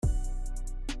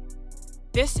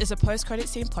This is a post-credit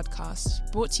scene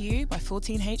podcast brought to you by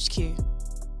 14HQ.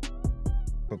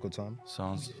 A good time.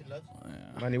 Sounds.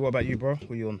 Manny, what about you, bro?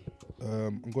 What are you on?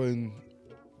 I'm going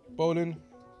bowling.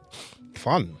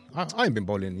 Fun. I ain't been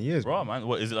bowling in years, Bro, man,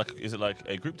 what is it like? Is it like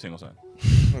a group thing or something?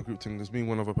 Not a group thing. There's me and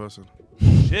one other person.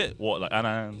 Shit, what, like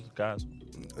Anna and guys?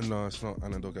 No, it's not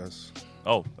Anna and guys.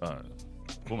 Oh,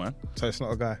 cool, man. So it's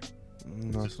not a guy.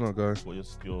 No, it's not a guy. What, your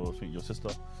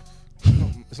sister?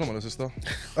 It's not my little sister.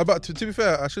 But to be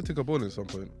fair, I should take a bowling at some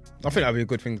point. I think that'd be a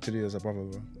good thing to do as a brother,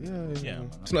 bro. Yeah.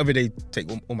 It's not every day take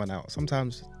woman out.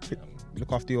 Sometimes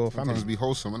look after your family. Sometimes be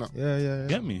wholesome, innit? Yeah.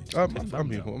 Get me? I'm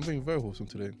being very wholesome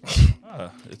today.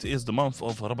 It is the month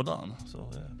of Ramadan, so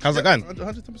yeah. How's it going?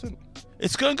 110%.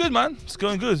 It's going good, man. It's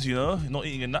going good, you know. Not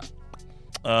eating a nut.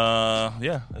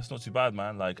 Yeah, it's not too bad,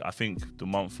 man. Like, I think the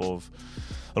month of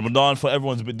Ramadan for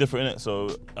everyone's a bit different, innit? So,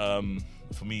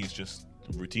 for me, it's just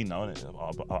routine now, innit?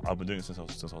 I've been doing it since I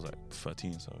was like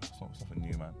 13, so it's nothing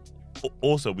new, man.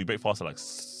 Also, we break fast at like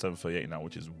 7:38 now,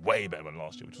 which is way better than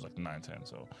last year, which was like 9:10.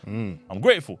 So I'm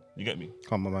grateful. You get me?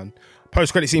 Come on, man.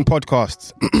 Post-credit scene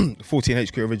podcast.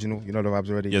 14HQ original. You know the vibes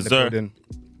already. Yes, in the sir. Building.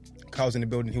 Kyle's in the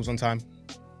building. He was on time.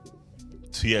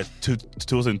 So yeah, to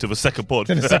the second pod.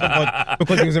 To the second pod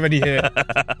because he was already here.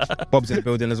 Bob's in the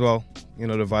building as well. You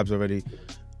know the vibes already.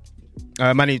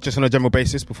 Manny, just on a general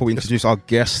basis, before we introduce our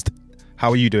guest, how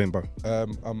are you doing, bro?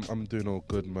 I'm doing all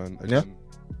good, man. Again,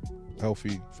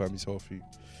 healthy, family's healthy.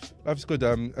 Life's good.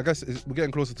 I guess we're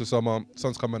getting closer to summer.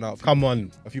 Sun's coming out. Come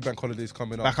on. A few bank holidays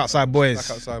coming up. Back outside, boys.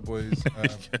 Back outside, boys.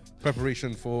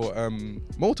 Preparation for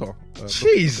Malta.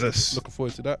 Jesus. Looking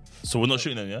forward to that. So we're not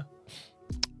shooting then, yeah?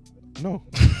 No.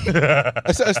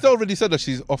 Estelle already said that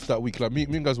she's off that week. Like me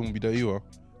and guys won't be there either.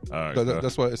 Alright.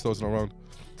 That's why Estelle's not around.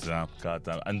 Damn,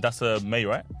 goddamn. And that's May,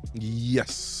 right?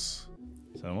 Yes.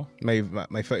 Say more. May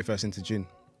 31st into June.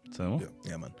 Say more.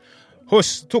 Yeah, man.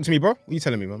 Huss, talk to me, bro. What are you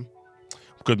telling me, man?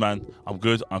 Good, man. I'm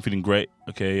good. I'm feeling great.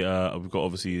 Okay, we've got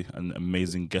obviously an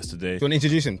amazing guest today. Do you want to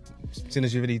introduce him? Seeing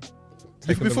as you really...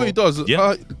 Before he does,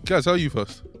 Yeah. guys, how are you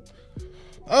first?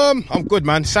 I'm good,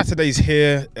 man. Saturday's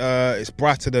here. It's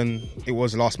brighter than it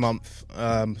was last month.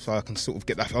 So I can sort of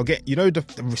get that. I'll get, you know, the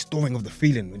restoring of the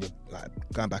feeling when you're like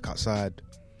going back outside,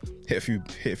 hit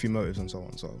a few motives and so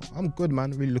on. So I'm good,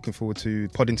 man. Really looking forward to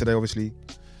podding today. Obviously,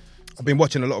 I've been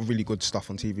watching a lot of really good stuff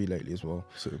on TV lately as well.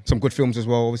 Some good films as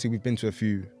well. Obviously, we've been to a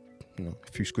few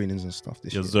screenings and stuff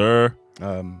this year. Yes, sir.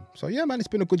 So yeah, man, it's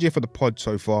been a good year for the pod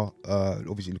so far.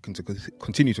 Obviously looking to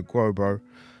continue to grow, bro.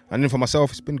 And then for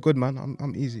myself, it's been good, man.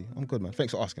 I'm easy. I'm good, man.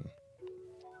 Thanks for asking.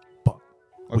 But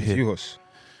over to you, Huss.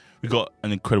 We got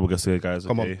an incredible guest today, guys.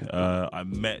 Come okay? I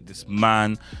met this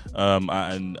man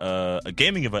at a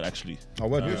gaming event, actually. Oh,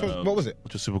 what was it?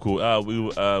 Which was super cool.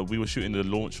 We were shooting the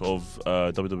launch of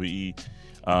WWE.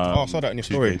 I saw that in your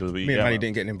story. WWE. Me and Manny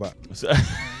didn't get an invite.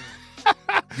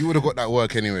 You would have got that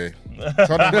work anyway.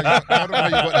 Tell them how you got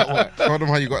that work. Tell them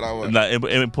how you got that work. Like,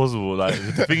 impossible. Like,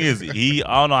 the thing is, I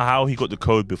don't know how he got the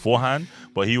code beforehand,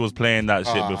 but he was playing that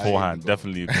shit beforehand,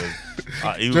 definitely. You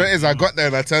know what it is? I got there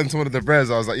and I turned to one of the bros.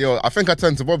 I was like, yo, I think I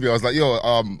turned to Bobby. I was like, yo,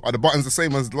 are the buttons the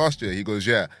same as last year? He goes,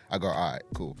 yeah. I go, all right,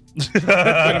 cool.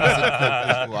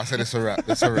 I said, it's a wrap.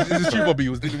 It's a wrap. This is true, Bobby. He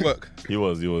was doing work. He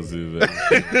was. Yeah.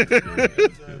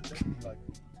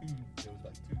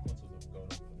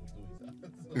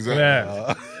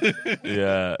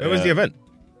 Where was the event?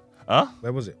 Huh?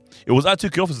 Where was it? It was at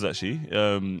 2K offices, actually.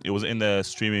 It was in their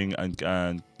streaming and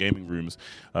gaming rooms.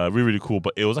 Really cool.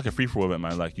 But it was like a free-for-all event,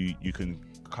 man. Like, you can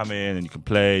come in and you can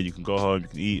play, you can go home, you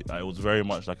can eat. It was very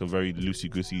much like a very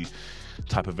loosey-goosey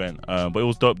type event. But it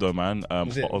was dope, though, man.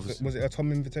 Was it a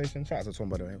Tom invitation? Shout out to Tom,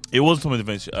 by the way. It was Tom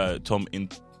invitation.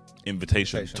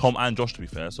 Tom and Josh, to be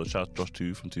fair. So shout out to Josh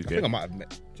too from 2K. I think I might have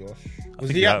met Josh.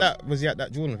 Was he at that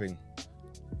Jordan thing?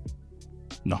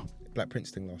 No. Black Prince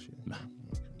thing last year?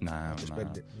 Nah.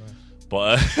 It.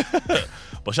 But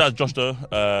shout out to Josh though.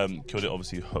 Killed it.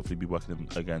 Obviously, hopefully be working with him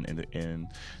again in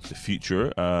the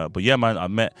future. But yeah, man, I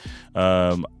met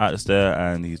Alex there,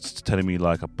 and he's telling me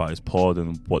like about his pod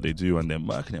and what they do, and they're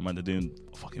working it, man. They're doing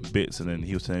fucking bits, and then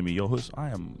he was telling me, "Yo, Huss, I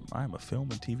am a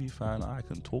film and TV fan. I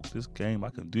can talk this game.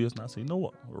 I can do this." And I said, "You know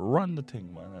what? Run the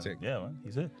thing, man." And yeah, man,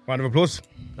 he's it. Round of applause.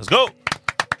 Let's go.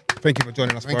 Thank you for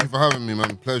joining us, bro. Thank you for having me,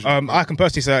 man. Pleasure. I can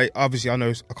personally say, obviously, I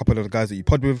know a couple of the guys that you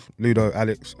pod with, Ludo,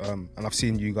 Alex, and I've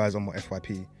seen you guys on my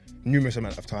FYP numerous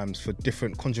amount of times for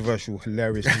different controversial,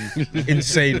 hilarious,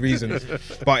 insane reasons.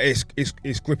 But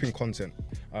it's gripping content.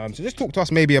 So just talk to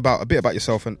us maybe a bit about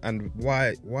yourself and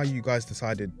why you guys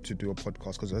decided to do a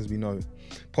podcast. Because as we know,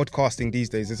 podcasting these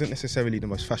days isn't necessarily the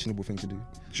most fashionable thing to do.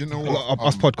 Do you know what?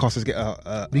 Us podcasters get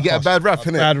we get a bad rap,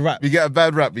 innit? Bad rap. We get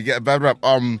a bad rap.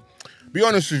 be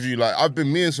honest with you, like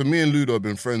me and Ludo have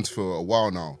been friends for a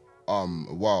while now.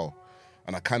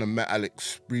 And I kind of met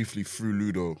Alex briefly through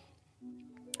Ludo.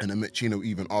 And I met Chino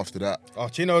even after that. Oh,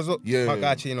 Chino's yeah, my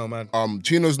guy, Chino, man.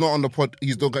 Chino's not on the pod.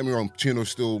 Don't get me wrong. Chino's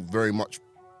still very much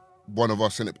one of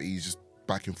us in it, but he's just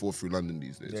back and forth through London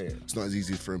these days. Yeah. It's not as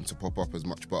easy for him to pop up as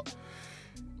much. But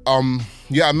I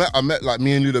met like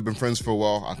me and Ludo have been friends for a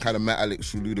while. I kind of met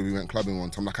Alex through Ludo. We went clubbing one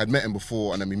time. Like I'd met him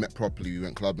before, and then we met properly. We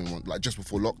went clubbing like just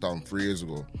before lockdown 3 years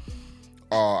ago.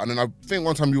 And then I think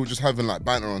one time we were just having like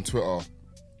banter on Twitter.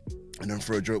 And then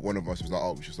for a joke, one of us was like,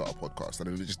 "Oh, we should start a podcast."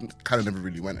 And it just kind of never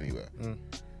really went anywhere.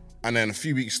 And then a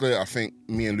few weeks later, I think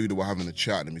me and Ludo were having a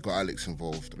chat, and we got Alex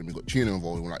involved, and then we got Chino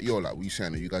involved. And we're like, "Yo, like, what you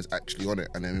saying? Are you guys actually on it?"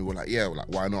 And then we were like, "Yeah." We're like,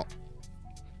 "Why not?"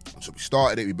 So we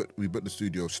started it. We booked the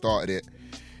studio, started it.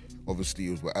 Obviously,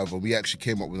 it was whatever. We actually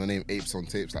came up with the name Apes On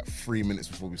Tapes like 3 minutes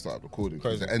before we started recording.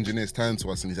 Because the engineers turned to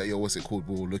us and he's like, "Yo, what's it called?"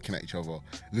 We were all looking at each other.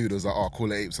 Ludo's like, "Oh,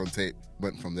 call it Apes On Tape."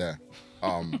 Went from there.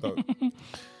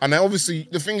 And then obviously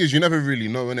the thing is, you never really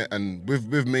know, innit? And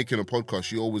with making a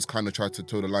podcast, you always kind of try to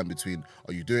toe the line between,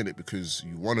 are you doing it because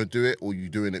you want to do it, or you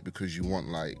doing it because you want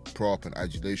like prop and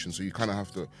adulation? So you kind of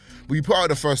have to. But you put out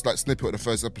the first like snippet of the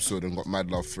first episode and got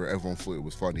mad love for it. Everyone thought it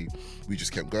was funny. We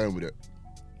just kept going with it.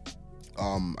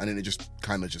 And then it just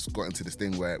kind of just got into this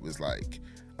thing where it was like,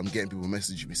 I'm getting people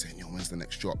messaging me saying, "Yo, when's the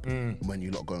next drop? When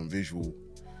you lot going visual?"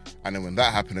 And then when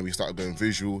that happened and we started going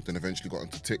visual, then eventually got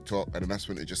onto TikTok, and then that's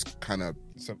when it just kind of...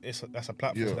 That's a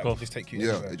platform that will just take you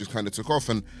anywhere. It just kind of took off.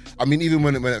 And I mean, even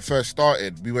when it first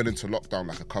started, we went into lockdown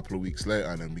like a couple of weeks later,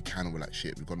 and then we kind of were like,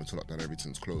 shit, we've gone into lockdown,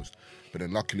 everything's closed. But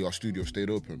then luckily our studio stayed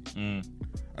open. And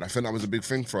I think that was a big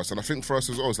thing for us. And I think for us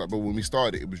as well, it's like, but when we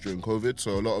started it was during COVID,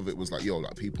 so a lot of it was like, yo,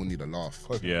 like people need a laugh.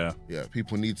 Yeah,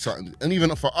 people need something. And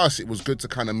even for us, it was good to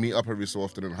kind of meet up every so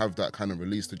often and have that kind of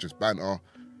release to just banter,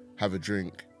 have a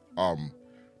drink.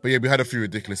 But yeah, we had a few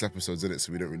ridiculous episodes in it,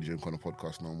 so we don't really drink on a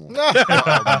podcast no more.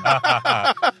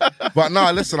 But nah,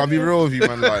 listen, I'll be real with you,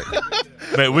 man. Like,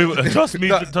 mate, trust me,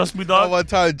 dog. One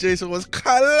time, Jason was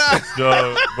collapsed.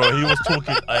 Yo, bro,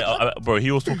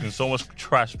 he was talking so much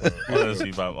trash, bro.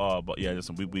 Honestly, fam. But yeah,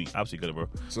 listen, we absolutely get it, bro.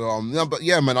 So but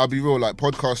yeah, man, I'll be real. Like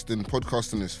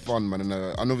podcasting is fun, man.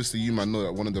 And obviously, you man know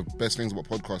that one of the best things about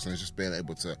podcasting is just being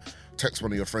able to text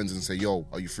one of your friends and say, "Yo,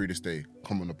 are you free this day?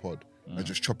 Come on the pod." And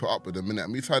just chop it up with a minute.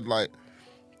 And we've had like,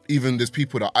 even there's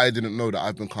people that I didn't know that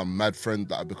I've become mad friends,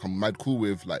 that I've become mad cool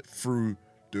with, like through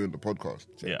doing the podcast.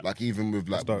 Yeah. Like even with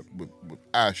like with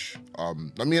Ash.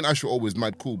 Like me and Ash were always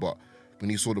mad cool, but when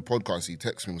he saw the podcast, he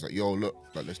texted me and was like, "Yo, look,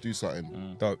 like let's do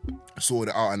something." Dope.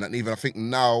 Sorted it out, and then even I think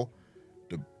now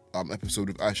the episode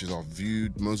with Ash is our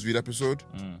most viewed episode.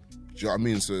 Do you know what I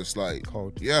mean? So it's like,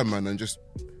 yeah, man, and just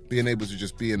being able to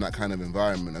just be in that kind of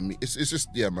environment. I mean, it's just,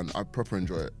 yeah, man, I proper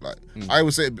enjoy it. Like, I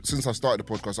always say, since I started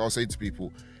the podcast, I'll say to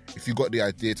people, if you got the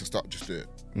idea to start, just do it.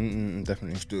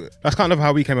 Definitely. Just do it. That's kind of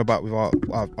how we came about with our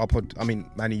pod. I mean,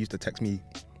 Manny used to text me,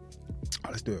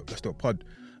 let's do a pod.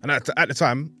 And at the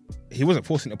time, he wasn't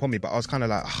forcing it upon me, but I was kind of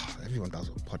like, everyone does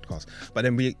a podcast. But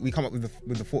then we come up with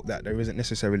the thought that there isn't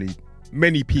necessarily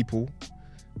many people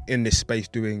in this space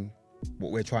doing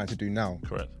what we're trying to do now.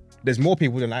 Correct. There's more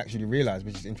people than I actually realise,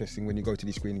 which is interesting. When you go to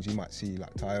these screenings, you might see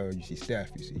like Tyro, you see Steph,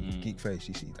 you see Geekface,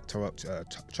 you see Terrell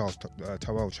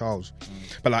Charles.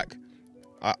 But like,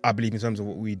 I believe in terms of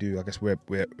what we do, I guess we're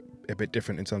a bit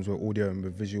different in terms of audio and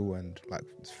with visual, and like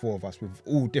it's 4 of us with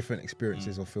all different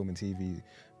experiences of film and TV.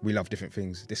 We love different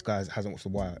things. This guy hasn't watched The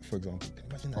Wire, for example. Can you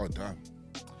imagine that? Oh, damn.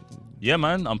 Yeah,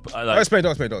 man. Don't explain.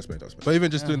 But even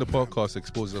just doing the podcast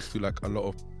exposes us to like a lot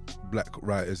of black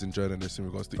writers and journalists in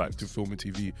regards to film and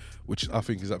TV, which I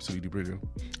think is absolutely brilliant.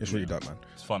 It's really dope, man.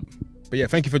 It's fun. But yeah,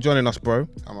 thank you for joining us, bro.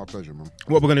 My pleasure, man.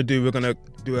 What we're going to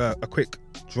do a quick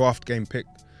draft game pick.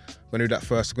 We're going to do that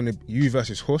first. We're going to you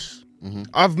versus Huss.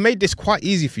 I've made this quite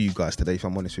easy for you guys today, if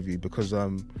I'm honest with you, because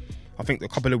I think a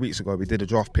couple of weeks ago we did a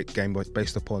draft pick game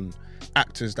based upon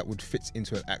actors that would fit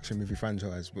into an action movie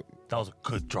franchise. That was a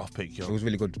good draft pick, yo. It was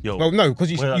really good. Yo, well, no,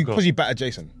 because you battered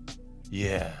Jason.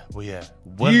 Yeah, well, yeah.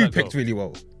 You picked really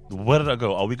well. Where did I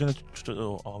go? Are we gonna chop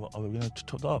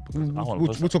that up?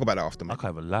 We'll talk about that after, man. I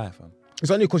can't even lie, fam.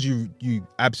 It's only because you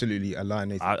absolutely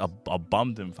alienated. I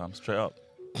bummed him, fam, straight up.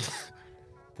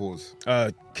 Pause.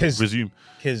 Resume.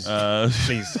 Please.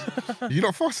 You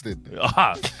not fasted?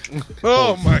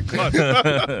 Oh my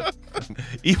god.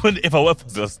 Even if I were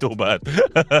fasted, that's still bad.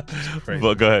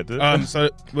 But go ahead. So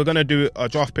we're gonna do a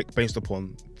draft pick based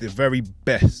upon the very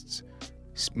best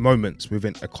moments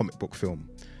within a comic book film.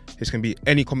 This can be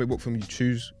any comic book film you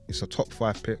choose. It's a top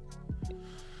 5 pick.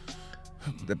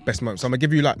 the best moment. So I'm gonna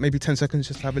give you like maybe 10 seconds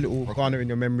just to have a little garner in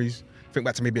your memories. Think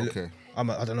back to maybe I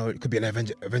don't know. It could be an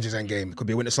Avengers Endgame. It could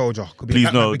be a Winter Soldier. Could be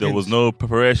Please know there was no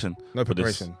preparation. No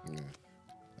preparation.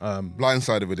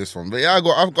 Blindsided with this one, but yeah,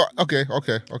 I've got okay.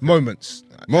 Moments.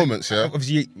 Yeah.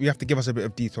 Obviously, you have to give us a bit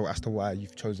of detail as to why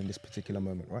you've chosen this particular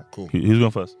moment, right? Cool. Who's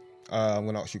going first? I'm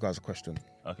gonna ask you guys a question.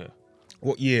 Okay.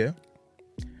 What year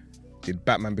did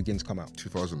Batman Begins come out?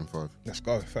 2005. Let's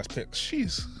go. First pick.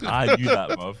 Jeez. I knew that,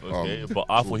 bruv. Okay, but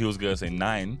I thought he was gonna say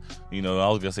 9. You know, I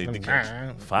was gonna say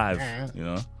 5. You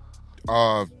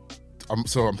know.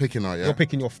 I'm picking now. Yeah. You're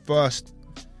picking your first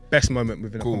best moment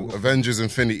within a Cool. comic book. Avengers: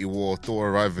 Infinity War. Thor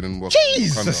arriving in Wakanda.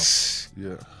 Jesus.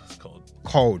 Yeah. It's cold.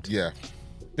 Cold. Yeah.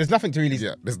 There's nothing to really.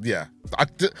 Yeah.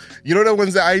 You know the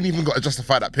ones that I ain't even got to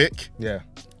justify that pick. Yeah.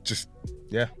 Just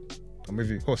Yeah. I'm with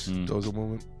you. Horse. That was a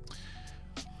moment.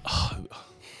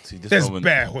 See, this There's moment,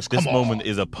 bare horse. this Come moment on.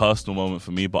 is a personal moment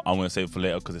for me, but I'm gonna save it for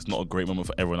later because it's not a great moment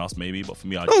for everyone else, maybe. But for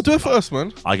me, Do it first,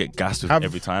 man. I get gassed with Have- it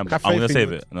every time. have But I'm gonna faith in save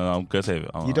your- it. No, I'm gonna save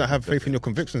it. You don't have faith in your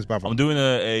convictions, brother. I'm doing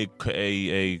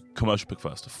a commercial pick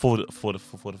first for the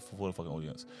fucking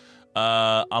audience.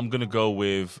 I'm gonna go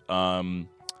with Iron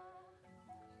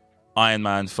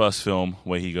Man first film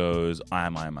where he goes, "I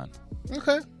am Iron Man."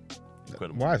 Okay.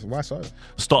 Incredible. Why so?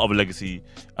 Start of a legacy.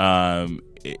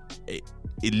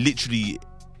 It literally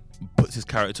puts his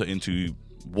character into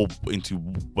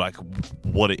like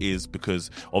what it is, because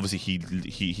obviously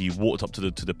he walked up to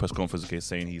the press conference, okay,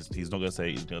 saying he's not gonna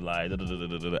say, he's gonna lie, and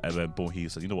then boom, he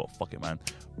said, you know what, fuck it, man,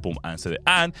 boom, and said it,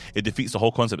 and it defeats the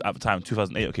whole concept at the time,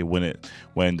 2008. Okay,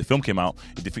 when the film came out,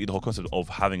 it defeated the whole concept of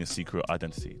having a secret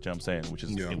identity. Do you know what I'm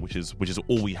saying? Which is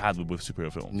all we had with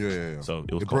superhero film. Yeah. So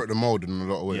it was broke the mold in a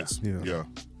lot of ways. Yeah.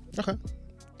 Okay.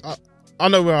 I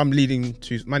know where I'm leading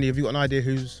to. Manny, have you got an idea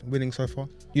who's winning so far?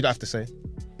 You don't have to say.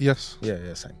 Yes.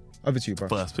 Yeah, same. Over to you, bro.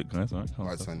 First pick, guys. All right,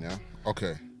 Right, son, yeah.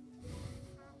 Okay.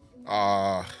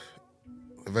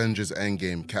 Avengers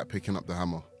Endgame, Cat picking up the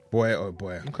hammer. Boy, oh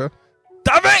boy. Okay.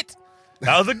 Damn it!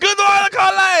 That was a good one, I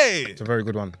can't lie. It's a very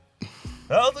good one.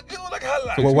 That was a good one, I can't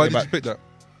lie. Well, why did about- you pick that?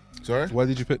 Sorry? Why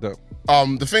did you pick that?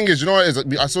 The thing is, you know what it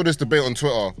is? I saw this debate on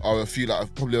Twitter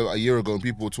probably a year ago, and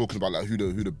people were talking about like who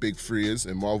the big three is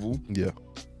in Marvel. Yeah.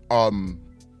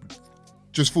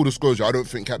 Just full disclosure, I don't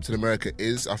think Captain America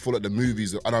is. I feel like the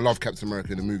movies, and I love Captain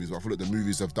America in the movies, but I feel like the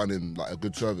movies have done him like a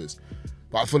good service.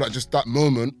 But I feel like just that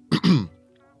moment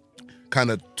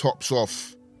kind of tops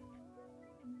off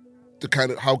the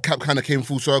kind of how Cap kind of came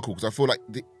full circle, because I feel like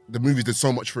the movies did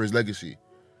so much for his legacy.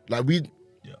 Like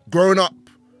growing up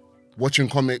watching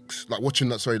comics, like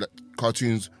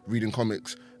cartoons, reading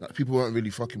comics, like people weren't really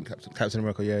fucking Captain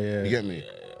America, yeah. You get me?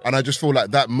 And I just feel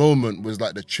like that moment was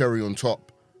like the cherry on top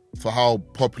for how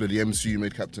popular the MCU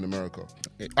made Captain America.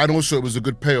 And also it was a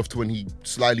good payoff to when he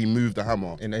slyly moved the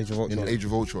hammer In Age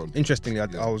of Ultron. Interestingly, I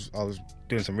was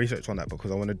doing some research on that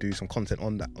because I want to do some content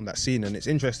on that scene, and it's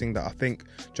interesting that I think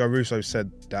Joe Russo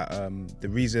said that the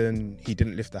reason he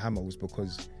didn't lift the hammer was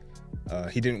because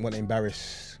he didn't want to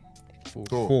embarrass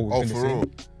Thor within the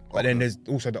scene. But then there's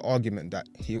also the argument that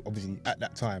he obviously at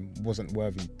that time wasn't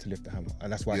worthy to lift the hammer, and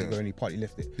that's why he could only partly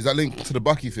lift it. Is that linked to the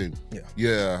Bucky thing?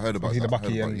 Yeah, I heard about Obviously that. the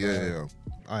Bucky and yeah.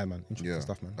 Iron Man. Interesting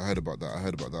stuff, man. I heard about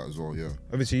that as well, yeah.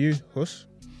 Over to you, Huss.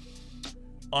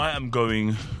 I am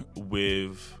going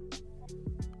with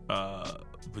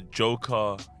the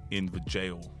Joker in the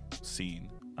jail scene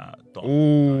at Dark Knight.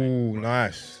 Ooh,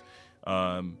 nice.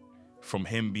 From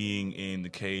him being in the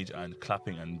cage and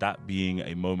clapping, and that being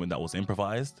a moment that was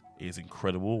improvised is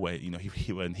incredible. Where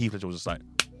when Heath Ledger was just like,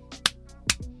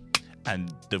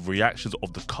 and the reactions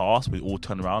of the cast, we all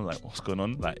turn around like, what's going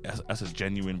on? Like that's a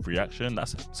genuine reaction.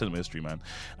 That's cinema history, man.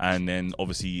 And then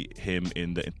obviously him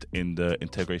in the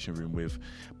integration room with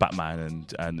Batman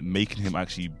and making him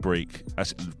actually break.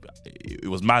 Actually, it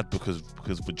was mad because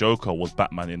the Joker was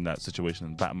Batman in that situation,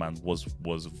 and Batman was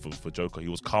for Joker. He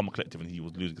was calm and collective, and he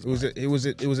was losing his mind.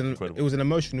 It was an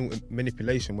emotional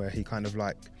manipulation where he kind of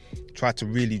like tried to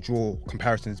really draw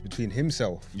comparisons between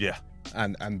himself. Yeah.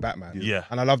 And Batman. Yeah.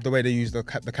 And I love the way they use the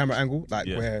camera angle, like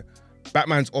where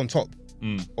Batman's on top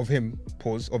of him,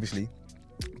 obviously,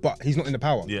 but he's not in the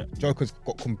power. Yeah. Joker's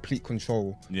got complete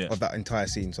control of that entire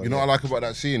scene. So you know what I like about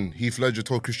that scene? Heath Ledger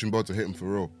told Christian Bale to hit him for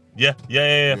real. Yeah.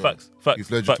 Facts.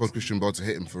 Heath Ledger told Christian Bale to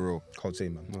hit him for real. Cold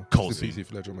scene, man. Cold It's scene. easy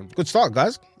for Ledger, man. Good start,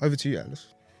 guys. Over to you, Atlas.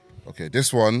 Okay,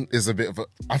 this one is a bit of a.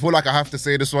 I feel like I have to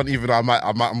say this one, even though I might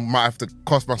have to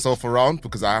cost myself around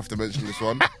because I have to mention this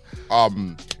one.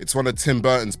 It's one of Tim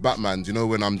Burton's Batman. You know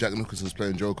when Jack Nicholson's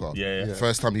playing Joker? Yeah.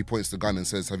 First time he points the gun and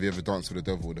says, "Have you ever danced with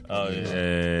the devil?" Oh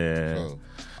yeah. So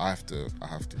I have to.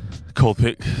 Cold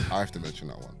pick. I have to mention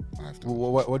that one. I have to.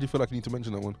 Why do you feel like you need to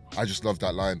mention that one? I just love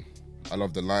that line. I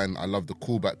love the line. I love the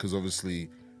callback because obviously,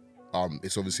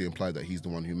 it's obviously implied that he's the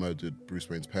one who murdered Bruce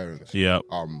Wayne's parents. Yeah.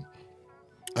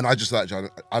 And I just like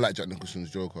Jack Nicholson's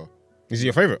Joker. Is he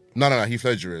your favourite? No, Heath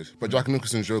Ledger is. But Jack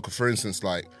Nicholson's Joker, for instance,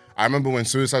 like I remember when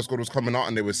Suicide Squad was coming out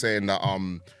and they were saying that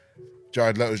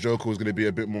Jared Leto's Joker was going to be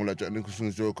a bit more like Jack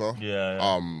Nicholson's Joker.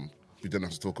 Yeah. We didn't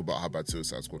have to talk about how bad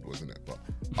Suicide Squad was, innit? But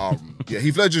yeah,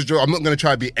 Heath Ledger's Joker. I'm not going to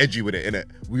try to be edgy with it,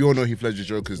 innit? We all know Heath Ledger's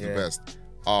Joker is the best.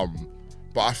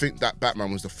 But I think that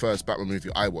Batman was the first Batman movie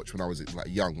I watched when I was like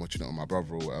young, watching it with my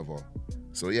brother or whatever.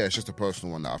 So yeah, it's just a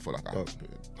personal one that I feel like I have to put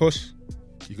in. Puss.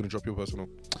 You gonna drop your personal?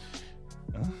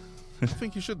 I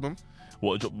think you should, man.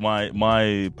 What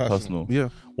my personal? Yeah.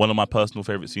 One of my personal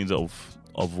favorite scenes of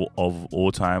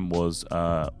all time was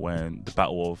when the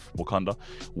Battle of Wakanda,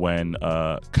 when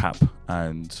Cap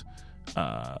and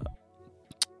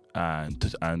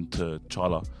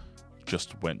T'Challa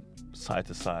just went side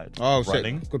to side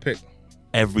running. Sick. Good pick.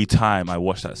 Every time I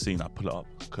watch that scene, I pull it up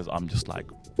because I'm just like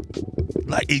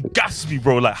it gasps me,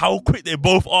 bro. Like how quick they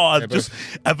both are. And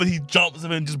then he jumps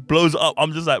and then just blows it up.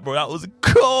 I'm just like, bro, that was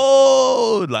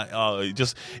cold. Like, it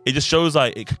just shows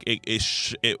like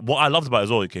it. What I loved about it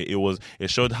as well, okay, it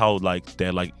showed how like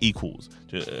they're like equals.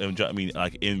 Do you know what I mean?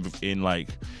 Like in like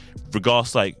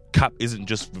regards, like Cap isn't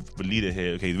just the leader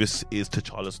here. Okay, this is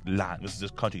T'Challa's land. This is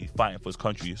his country. He's fighting for his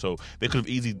country. So they could have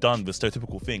easily done the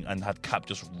stereotypical thing and had Cap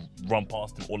just run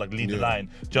past him or like lead the line.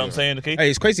 Do you know what I'm saying? Okay. Hey,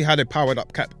 it's crazy how they powered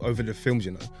up Cap over the films.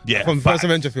 You know. Yeah. From the first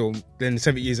Avenger film, then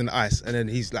 70 Years in the Ice, and then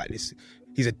he's like this.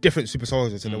 He's a different super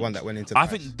soldier to the one that went into the I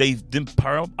think they didn't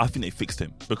power up. I think they fixed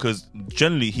him because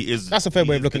generally he is. That's a fair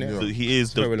way of looking at it. He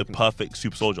is the perfect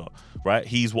super soldier, right?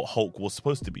 He's what Hulk was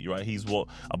supposed to be, right? He's what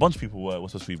a bunch of people were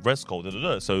supposed to be. Red Skull,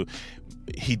 So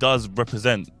he does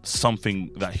represent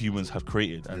something that humans have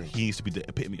created, and he needs to be the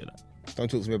epitome of that. Don't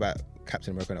talk to me about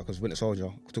Captain America now because Winter Soldier.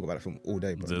 I could talk about that film all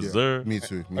day, bro. Me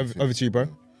too. Over to you, bro.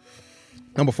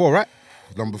 Number 4, right?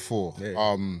 Number 4.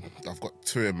 Yeah. I've got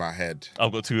 2 in my head.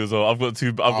 I've got 2 as well. I've got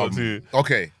two.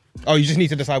 Okay. Oh, you just need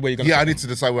to decide where you're going to Yeah, I need to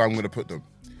decide where I'm going to put them.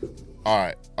 All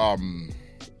right.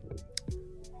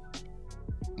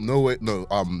 No Way Home.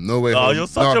 Oh, you're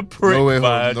such a prick, No Way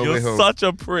man. Home. You're such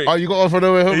a prick. Oh, you got one for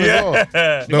No Way Home as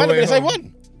well? You might have been the same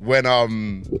one.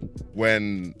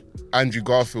 When Andrew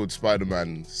Garfield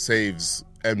Spider-Man saves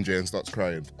MJ and starts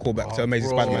crying. Call back to Amazing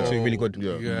Spider-Man 2, really good.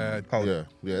 Yeah.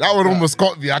 That one almost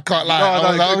got me. I can't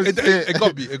lie. It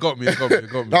got me.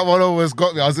 That one almost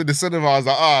got me. I was in the cinema. I was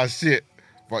like, shit.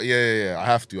 But yeah. I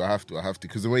have to.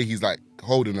 Because the way he's like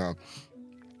holding her,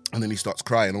 and then he starts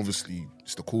crying. Obviously,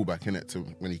 just a callback in it to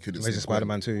when he couldn't. Amazing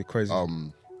Spider-Man 2, crazy.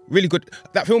 Really good.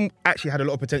 That film actually had a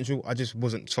lot of potential. I just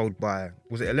wasn't sold by.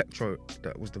 Was it Electro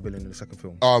that was the villain in the second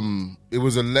film? It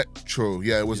was Electro.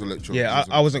 Yeah, it was Electro. Yeah,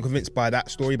 I wasn't convinced by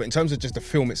that story, but in terms of just the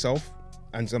film itself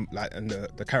and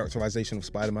the characterization of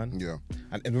Spider-Man,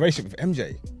 and the relationship with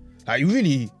MJ, like you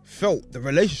really felt the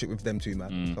relationship with them two,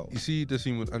 man. You see the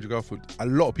scene with Andrew Garfield. A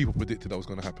lot of people predicted that was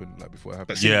going to happen, like before it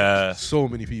happened. Yeah, so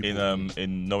many people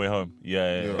in No Way Home.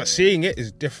 Yeah. But seeing it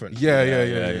is different. Yeah.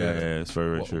 It's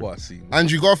very true. What a scene.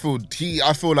 Andrew Garfield,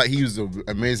 I feel like he was an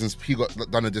amazing. He got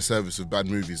done a disservice with bad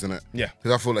movies, innit? Yeah.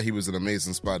 Because I feel like he was an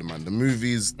amazing Spider-Man. The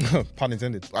movies, pun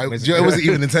intended. It wasn't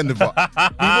even intended, but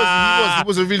he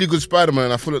was a really good Spider-Man.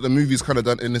 And I feel like the movies kind of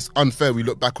done, and it's unfair. We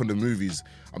look back on the movies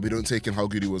and we don't take in how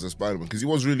good he was as Spider-Man because he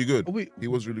was really good. He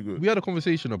was really good. We had a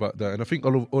conversation about that, and I think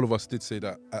all of us did say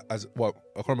that as well.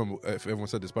 I can't remember if everyone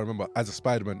said this, but I remember as a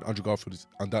Spider-Man, Andrew Garfield is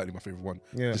undoubtedly my favorite one.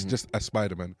 Yeah, just as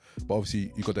Spider-Man. But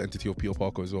obviously, you got the entity of Peter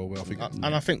Parker as well. Where I think,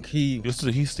 and I think he's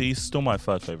still my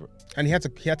third favorite. And he had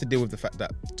to deal with the fact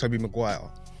that Tobey Maguire,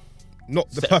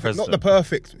 not the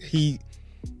perfect.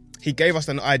 He gave us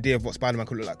an idea of what Spider-Man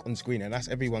could look like on screen, and that's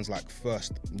everyone's like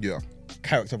first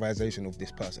characterization of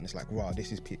this person. It's like, wow,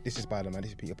 this is Spider-Man,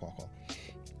 this is Peter Parker.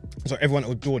 So everyone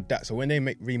adored that. So when they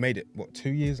remade it,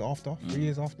 2 years after, 3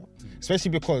 years after,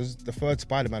 especially because the third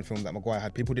Spider-Man film that Maguire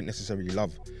had, people didn't necessarily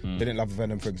love. They didn't love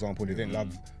Venom, for example. They didn't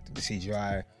love the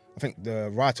CGI. I think the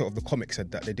writer of the comic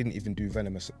said that they didn't even do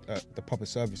Venom as the proper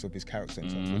service of his character.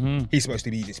 So he's supposed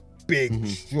to be this big,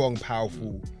 strong,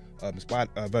 powerful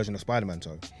version of Spider-Man.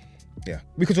 So yeah,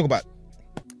 we could talk about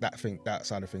that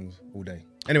side of things all day.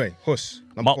 Anyway, Huss,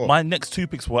 number 4. My next 2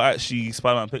 picks were actually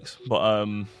Spider-Man picks, but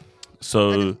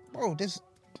so bro, there's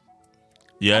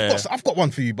Yeah, I've got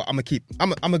one for you, but I'm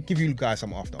gonna give you guys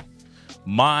some after.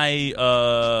 My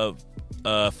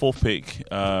fourth pick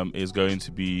is going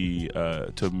to be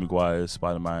Tobey Maguire's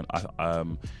Spider-Man.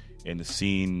 In the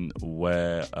scene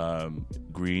where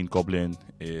Green Goblin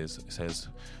says,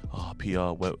 "Oh,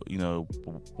 Peter,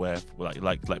 where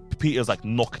like Peter's like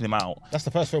knocking him out." That's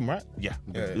the first film, right? Yeah.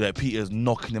 Peter's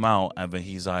knocking him out, and then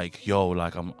he's like, "Yo,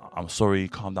 like I'm sorry,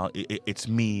 calm down. It's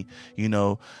me, you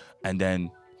know." And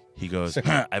then he goes,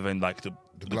 and then like the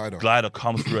glider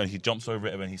comes through, and he jumps over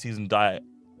it, and then he sees him die.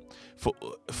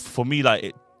 For me,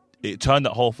 like it turned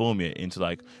that whole film into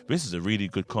like, this is a really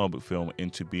good comic book film,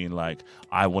 into being like,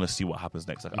 I want to see what happens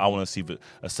next. Like I want to see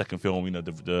a second film, you know,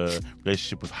 the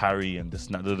relationship with Harry and this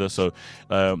and that. So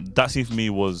that scene for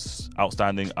me was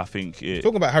outstanding. I think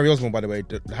talking about Harry Osborn, by the way,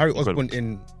 Harry Osborn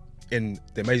in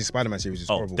the Amazing Spider-Man series is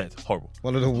horrible. Horrible.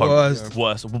 One of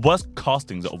the worst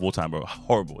castings of all time, bro.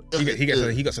 Horrible. He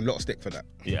gets a lot of stick for that.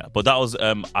 Yeah, but that was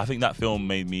I think that film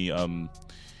made me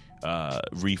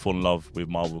re-fall in love with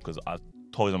Marvel, because I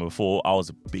told them before, I was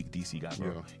a big DC guy,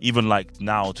 bro. Yeah. Even like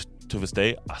now to this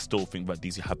day, I still think that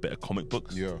DC have better comic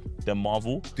books than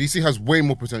Marvel. DC has way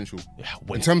more potential. Yeah,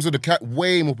 in terms of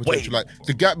way more potential. Like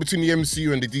the gap between the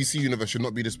MCU and the DC universe should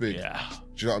not be this big. Yeah.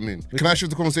 Do you know what I mean? Can I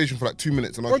shift the conversation for like 2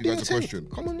 minutes and ask you guys a question?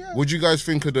 Come on, yeah. What do you guys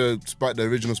think of the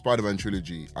original Spider-Man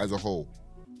trilogy as a whole?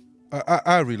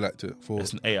 I really liked it.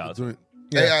 It's an 8 out of 10.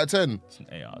 8 out of 10. It's an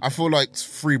 8 out of 10. I feel like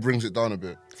 3 brings it down a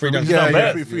bit. 3 does.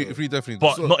 Three definitely.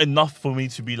 But not enough for me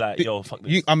to be like, yo, fuck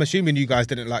this. I'm assuming you guys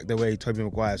didn't like the way Tobey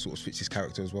Maguire sort of switched his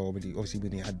character as well. When he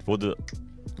had.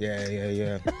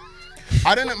 Yeah.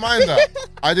 I didn't mind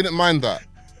that.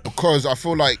 Because I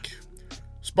feel like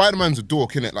Spider-Man's a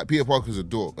dork, innit? Like Peter Parker's a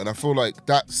dork. And I feel like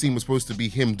that scene was supposed to be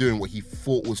him doing what he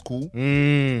thought was cool.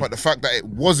 But the fact that it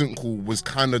wasn't cool was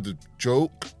kind of the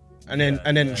joke. And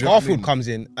then Garfield comes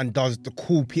in and does the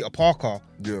cool Peter Parker,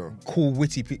 cool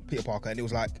witty Peter Parker, and it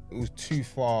was too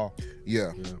far.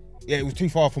 Yeah, it was too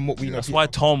far from what we know. That's why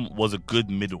Tom was a good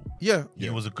middle. Yeah, he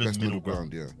was a good middle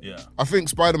ground. Yeah. I think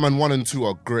Spider-Man 1 and 2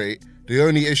 are great. The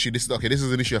only issue, this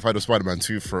is an issue I've had with Spider-Man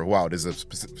 2 for a while. There's a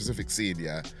specific scene,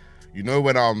 you know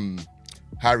when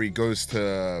Harry goes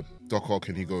to Doc Ock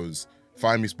and he goes,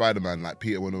 "Find me Spider-Man," like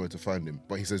Peter won't know where to find him,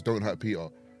 but he says, "Don't hurt Peter."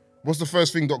 What's the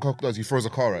first thing Doc Ock does? He throws a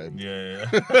car at him. Yeah.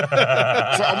 So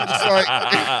I'm just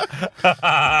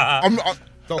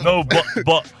like, no,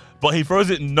 but he throws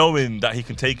it knowing that he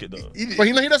can take it though. But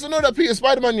he doesn't know that Peter's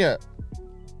Spider-Man yet.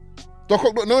 Doc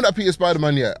Ock don't know that Peter's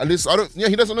Spider-Man yet. At least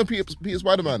he doesn't know Peter's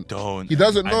Spider-Man. He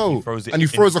doesn't know. And he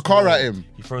throws a car at him.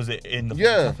 He throws it in the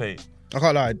cafe. I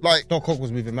can't lie. Like Doc Ock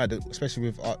was moving mad, especially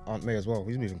with Aunt May as well.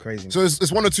 He's moving crazy. So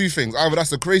it's one of two things. Either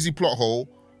that's a crazy plot hole,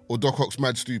 or Doc Ock's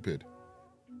mad stupid.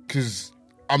 Because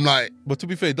I'm like... But to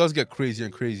be fair, it does get crazier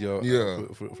and crazier. Yeah.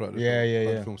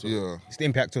 Film, so. Yeah. It's the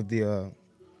impact of the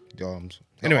arms.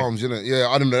 Anyway. The arms, innit? Yeah,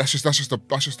 I don't know. That's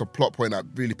just a plot point that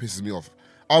really pisses me off.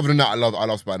 Other than that, I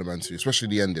love Spider-Man 2, especially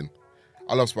the ending.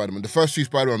 I love Spider-Man. The first 2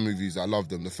 Spider-Man movies, I love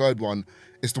them. The third one,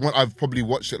 it's the one I've probably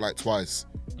watched it like twice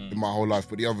in my whole life.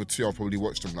 But the other 2, I've probably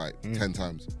watched them like 10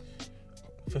 times.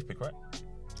 5th pick, right?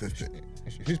 5th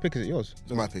pick. Whose pick is it? Yours?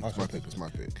 It's my pick. It's my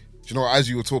pick. Do you know what, as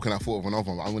you were talking, I thought of another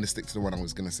one, but I'm going to stick to the one I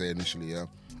was going to say initially,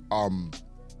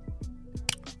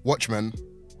 Watchmen,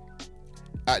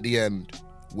 at the end,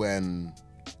 when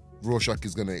Rorschach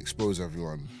is going to expose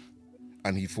everyone,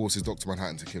 and he forces Dr.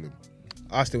 Manhattan to kill him.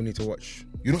 I still need to watch.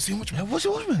 You not seen Watchmen? Yeah, what's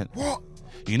Watchmen? What?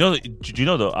 You know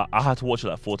though, I had to watch it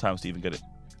like 4 times to even get it.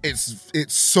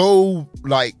 It's so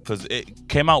like... Because it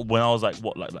came out when I was like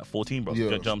 14, bro. Yeah.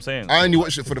 You know what I'm saying? I only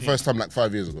watched it for the first time like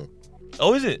 5 years ago.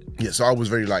 Oh, is it? Yeah, so I was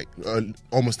very like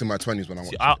almost in my 20s when I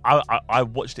watched it. I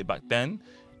watched it back then,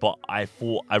 but I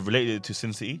thought I related it to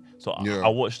Sin City. So I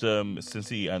watched Sin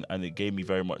City and it gave me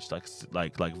very much like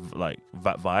that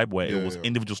vibe where it was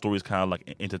individual stories kind of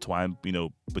like intertwined, you know,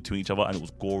 between each other, and it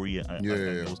was gory and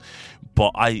it was,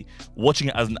 but watching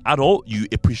it as an adult, you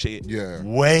appreciate it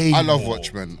way I love more.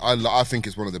 Watchmen. I think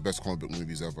it's one of the best comic book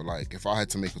movies ever. Like if I had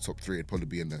to make a top 3, it'd probably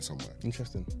be in there somewhere.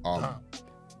 Interesting.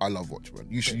 I love Watchmen.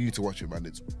 You need to watch it, man.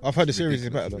 It's I've heard the series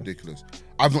is better though. Ridiculous.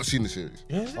 I've not seen the series.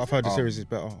 Yeah. I've heard the series is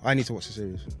better. I need to watch the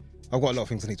series. I've got a lot of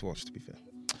things I need to watch, to be fair.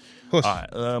 Push. All right,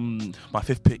 my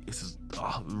 5th pick is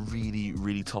a really,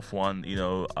 really tough one. You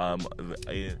know,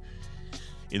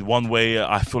 in one way,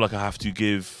 I feel like I have to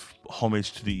give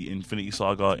homage to the Infinity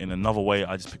Saga. In another way,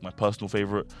 I just pick my personal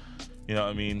favorite. You know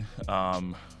what I mean?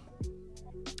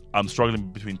 I'm struggling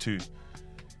between 2.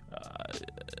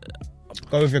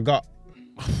 Go with your gut.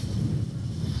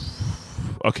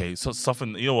 Okay, so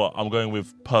something, you know what? I'm going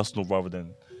with personal rather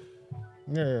than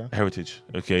heritage.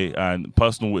 Okay, and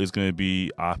personal is going to be,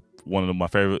 I one of my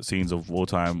favorite scenes of all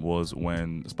time was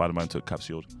when Spider-Man took Cap's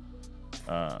shield.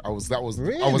 I was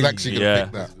actually Yeah, gonna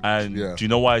pick that. and Yeah. do you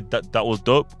know why that was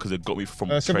dope? Because it got me from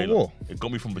the Civil trailer. War. It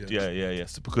got me from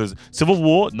yes. Because Civil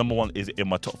War #1 is in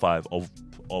my top 5 of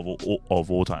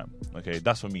all time. Okay,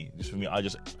 that's for me. Just for me,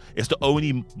 it's the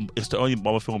only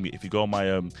Marvel film. If you go on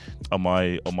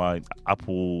my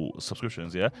Apple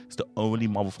subscriptions, yeah, it's the only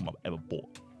Marvel film I've ever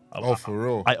bought. For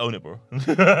real. I own it, bro.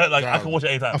 I can watch it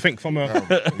anytime. I think from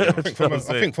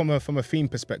a theme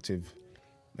perspective,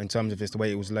 in terms of it's the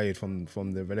way it was laid from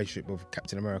the relationship of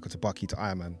Captain America to Bucky to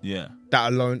Iron Man. Yeah.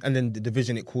 That alone, and then the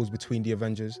division it caused between the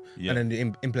Avengers, Yeah. and then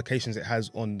the implications it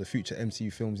has on the future MCU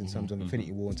films in terms of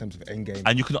Infinity War, in terms of Endgame.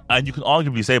 And you can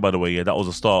arguably say, by the way, that was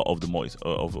the start of the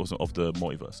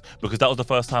multiverse, because that was the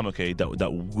first time, okay,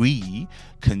 that we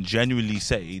can genuinely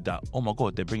say that, oh my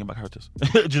god, they're bringing back characters.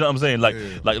 Do you know what I'm saying?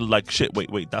 Like shit.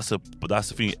 Wait, that's a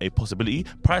thing, a possibility.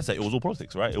 Prior to that, it was all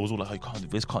politics, right? It was all like, oh, you can't do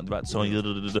this, can't do that. So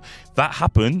that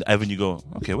happened, and then you go,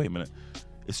 okay, wait a minute,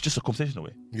 it's just a conversation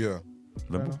away. Yeah.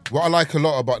 Remember? What I like a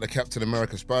lot about the Captain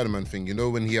America Spider-Man thing, you know,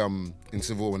 when he in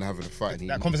Civil War when they're having a fight, and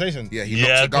that conversation. he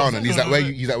knocks it down, and he's like,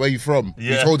 where you from?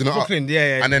 Yeah. He's holding it Brooklyn, up.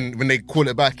 yeah. And then when they call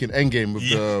it back in Endgame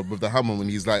with the hammer, when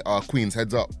he's like, Queen's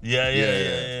heads up.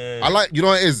 Yeah. I like, you know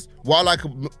what it is? What I like, a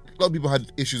lot of people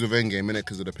had issues with Endgame, innit,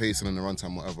 because of the pacing and the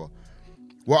runtime, whatever.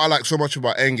 What I like so much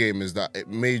about Endgame is that it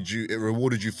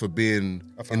rewarded you for being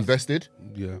invested.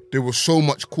 Yeah. There was so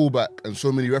much callback and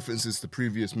so many references to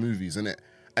previous movies, innit?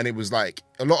 And it was like,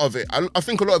 a lot of it, I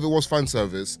think a lot of it was fan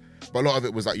service, but a lot of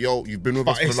it was like, yo, you've been with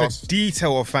us for the last... It's a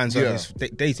detail of fan service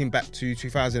dating back to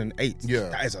 2008. Yeah.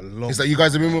 That is a long... It's like, you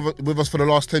guys have been with us for the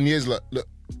last 10 years, look,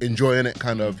 enjoying it,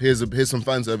 kind of. Here's some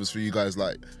fan service for you guys,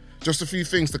 like, just a few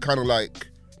things to kind of like,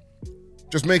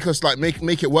 just make us like,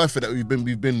 make it worth it that we've been,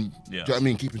 do you know what I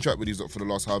mean, keeping track with these for the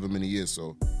last however many years,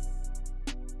 so...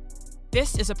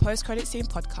 This is a post-credit scene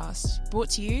podcast brought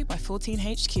to you by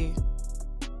 14HQ.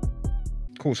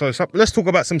 Cool. So let's talk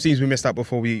about some scenes we missed out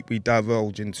before we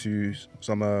divulge into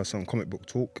some comic book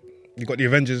talk. You got the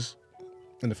Avengers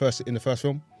in the first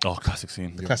film. Oh, classic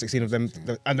scene. The classic scene of them,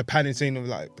 and the panning scene of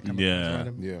like the camera around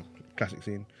them. Yeah. Classic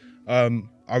scene.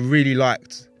 I really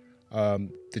liked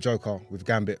the Joker with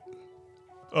Gambit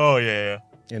Oh yeah.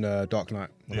 in Dark Knight.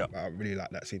 Yeah. I really like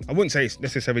that scene. I wouldn't say it's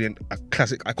necessarily a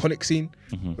classic, iconic scene,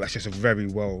 but that's just a very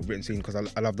well written scene because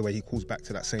I love the way he calls back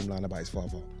to that same line about his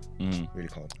father. Really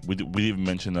cold. We didn't even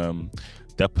mention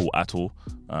Deadpool at all,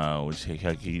 which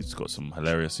he's got some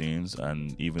hilarious scenes,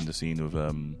 and even the scene with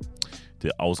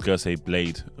I was gonna say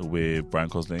Blade with Brian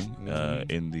Gosling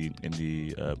in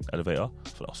the elevator. I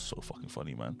thought that was so fucking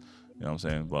funny, man. You know what I'm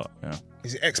saying? But yeah.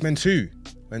 Is it X-Men 2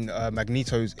 when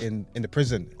Magneto's in the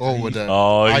prison? With the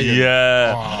Iron.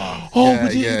 Yeah. We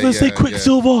didn't even say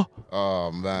Quicksilver.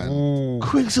 Oh man. Ooh.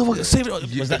 Quicksilver, save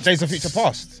it. Was that Days of Future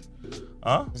Past?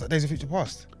 Huh? Was that Days of Future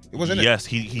Past? It wasn't. Yes,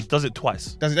 he does it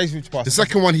twice. Does it Days of Future Past? The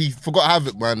second one, he forgot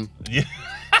Havoc, man. Yeah.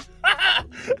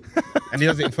 And he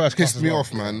does it in first class. Pissed me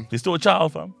off, man. He's still a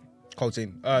child, fam. Cold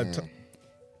scene.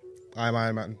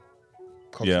 Iron Man.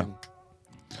 Cold scene.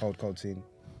 Cold scene.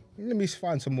 Let me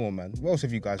find some more, man. What else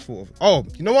have you guys thought of? Oh,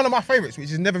 you know one of my favourites,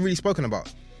 which is never really spoken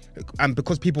about. And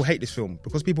because people hate this film,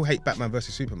 because people hate Batman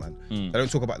versus Superman, they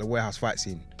don't talk about the warehouse fight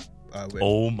scene.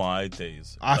 Oh my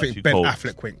days. I think Ben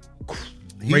Affleck went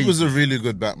He was a really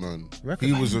good Batman.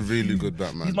 Reckon? He was a really good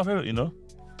Batman. He's my favourite, you know?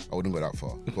 I wouldn't go that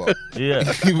far, but Yeah.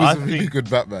 he was a really good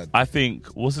Batman. I think,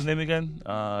 what's his name again?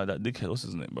 That dickhead, what's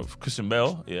his name? Bro? Christian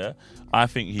Bale, yeah. I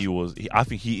think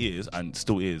he is, and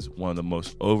still is, one of the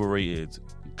most overrated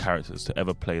characters to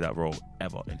ever play that role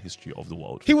ever in history of the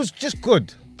world. He was just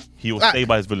good. He was stayed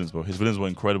by his villains, bro. His villains were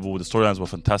incredible. The storylines were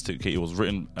fantastic. Okay, it was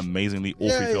written amazingly.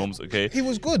 All three films. Okay, he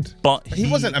was good, but he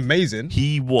wasn't amazing.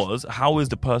 He was. How is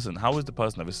the person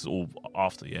that this is all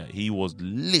after? Yeah, he was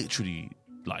literally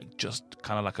like just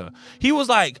kind of like a. He was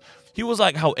like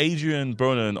how Adrian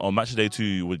Bronan on Match of Day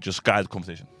 2 would just guide the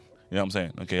conversation. You know what I'm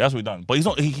saying? Okay, that's what he done. But he's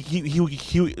not.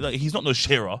 He's not no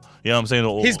Shearer. You know what I'm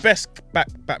saying? His best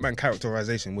Batman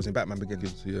characterization was in Batman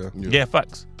Begins. Yeah,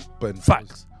 facts. But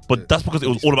Facts. But that's because it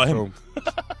was all about him.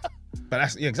 But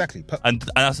that's exactly. And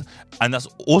that's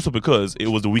also because it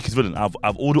was the weakest villain. I've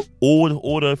all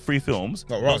the three films.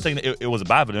 No, I'm not saying that it was a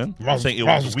bad villain. I'm saying it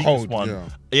was the weakest cold.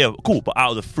 one. Yeah, cool. But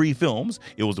out of the three films,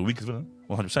 it was the weakest villain.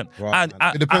 100%. Right,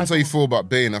 it depends how you feel about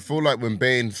Bane. I feel like when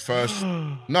Bane first...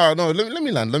 No, let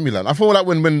me land. I feel like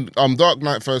when Dark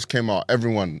Knight first came out,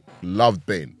 everyone loved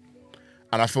Bane.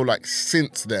 And I feel like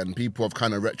since then, people have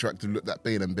kind of retroactively looked at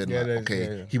Bane and been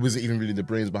he wasn't even really the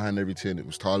brains behind everything. It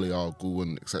was Talia,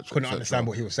 Gould, etc. Couldn't understand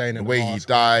what he was saying. The way he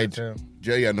died, and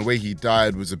the way he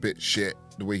died was a bit shit.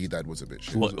 The way he died was a bit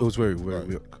shit. It was very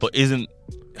weird. But isn't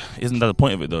that the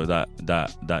point of it though?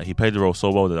 That he played the role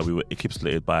so well that we were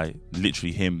encapsulated by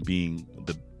literally him being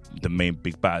the main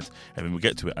big bad, and then we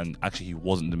get to it, and actually he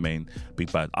wasn't the main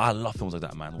big bad. I love films like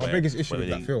that, man. My biggest issue with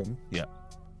that film. Yeah.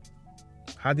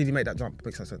 How did he make that jump?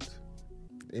 Makes no sense.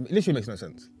 It literally makes no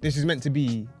sense. This is meant to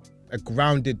be a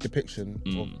grounded depiction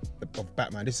of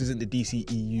Batman. This isn't the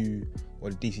DC EU or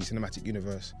the DC Cinematic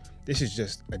Universe. This is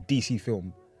just a DC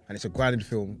film, and it's a grounded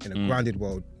film in a grounded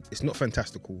world. It's not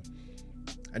fantastical.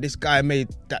 And this guy made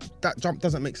that jump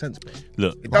doesn't make sense, bro.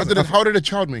 Look, how did a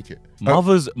child make it?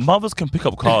 Mothers can pick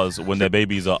up cars when their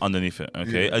babies are underneath it.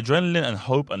 Okay, adrenaline and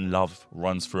hope and love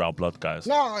runs through our blood, guys.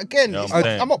 No, again, You know what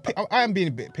I'm I'm not. I am being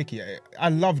a bit picky. I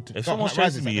loved. If Dark someone Knight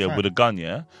chases Rises me at the with a time. gun,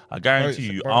 yeah, I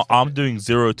guarantee you, bro, I'm doing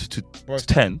 0 to Bro,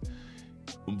 10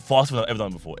 faster than I've ever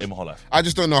done before in my whole life. I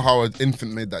just don't know how an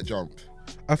infant made that jump.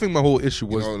 I think my whole issue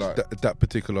was like- that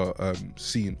particular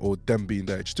scene or them being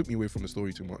there. It just took me away from the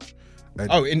story too much. And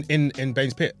Oh, in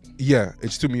Bane's Pit. yeah, it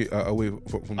just took me away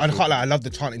from the I story. can't lie. I love the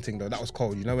chanting thing though. That was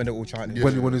cold. You know when they're all chanting.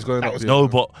 When it's going That up. was- yeah. No,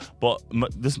 but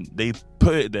listen, they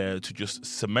put it there to just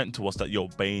cement to us that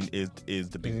Bane is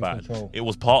the big in bad. control. It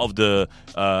was part of the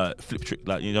flip trick,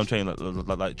 like you know what I'm saying,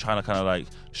 like trying to kind of like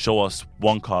show us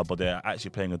one card, but they're actually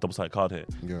playing a double-sided card here.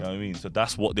 You know what I mean? So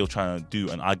that's what they were trying to do,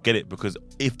 and I get it, because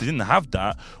if they didn't have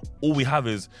that, all we have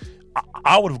is.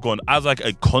 I would have gone as like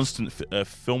a constant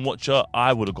film watcher.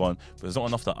 I would have gone. But there's not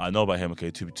enough that I know about him.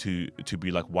 Okay, to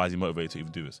be like, why is he motivated to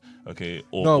even do this? Okay,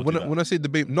 or, No, or do that. when I say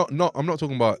debate, I'm not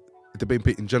talking about the Bane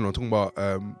Pit in general. I'm talking about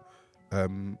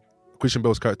Christian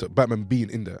Bale's character, Batman, being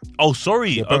in there. Oh,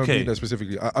 sorry. Yeah, Batman Okay, being there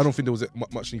specifically. I don't think there was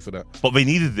much need for that. but they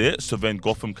needed it so then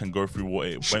Gotham can go through what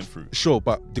it went through. Sure,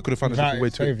 but they could have found a different way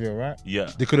to it. Savior, right?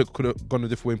 Yeah. They could have gone a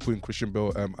different way and putting Christian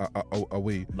Bale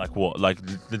away. Like what? Like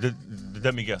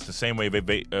let me guess. The same way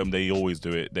they always do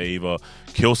it. They either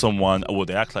kill someone, or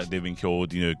they act like they've been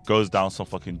killed. You know, goes down some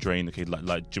fucking drain. Okay,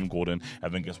 like Jim Gordon,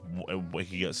 and then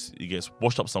he gets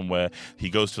washed up somewhere.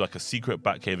 He goes to like a secret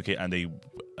Batcave, okay, and they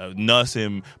nurse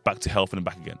him back to health and then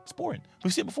back again. It's boring.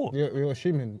 We've seen it before. We're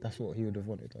assuming that's what he would have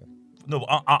wanted though. No,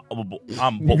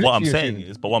 but what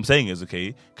I'm saying is,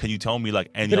 okay, can you tell me like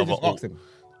any Could have other? just asked him.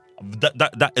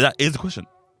 That is the question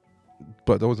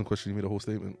But that wasn't a question. You made a whole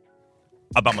statement.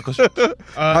 about my question.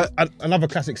 Another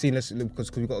classic scene,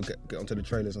 because we've got to get onto the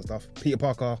trailers and stuff. Peter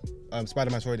Parker,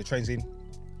 Spider-Man, sorry, the train scene.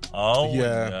 Oh,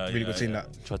 Yeah, really good seeing that.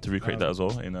 Tried to recreate that as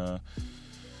well in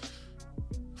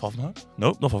Far From Home.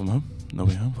 Nope, not Far From Home. No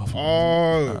Way Home. Far From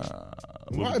Home.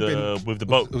 Oh, might have been. With the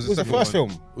boat. it was the first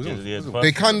film. Was it? Yeah, the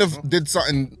They first- kind of did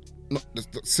something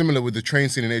similar with the train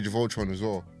scene in Age of Ultron as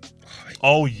well.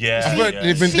 Oh yeah. I've heard yeah.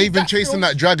 they've been that chasing film?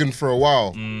 that dragon for a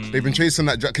while. They've been chasing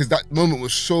that dragon because that moment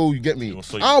was so. You get me? It was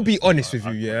so- I'll be honest with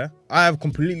you, yeah. I have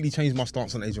completely changed my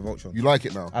stance on Age of Ultron. You like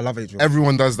it now? I love Age of Ultron.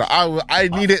 Everyone does that. I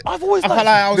need it. I've always I liked can't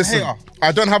lie, I was a Listen, hater.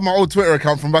 I don't have my old Twitter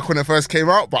account from back when it first came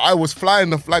out, but I was flying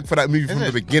the flag for that movie from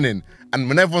the beginning. And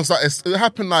when everyone started, it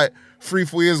happened like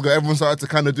 3-4 years ago. Everyone started to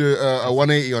kind of do a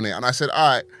 180 on it, and I said,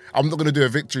 "All right, I'm not going to do a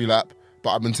victory lap, but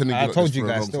I've been telling you I like told this you for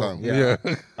guys a long still. time."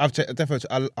 Yeah. I've definitely.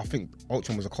 I think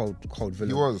Ultron was a cold villain.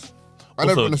 He was. I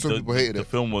never Also, understood people hated the it.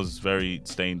 film was very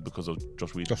stained because of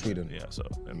Josh Whedon. Josh Whedon. Yeah, so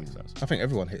that makes sense. I think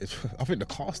everyone hated. I think the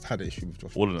cast had an issue with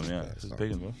Josh. All of Whedon. them, yeah. It's so-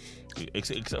 pagan, bro.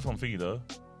 Except from Figgy though.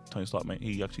 Tony Stark, mate.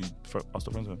 He actually I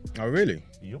still friends with him. Oh really?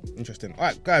 Yep. Interesting. All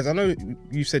right, guys. I know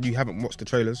you said you haven't watched the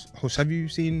trailers. Host, have you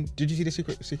seen? Did you see the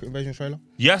Secret Invasion trailer?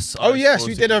 Yes. Oh I yes, saw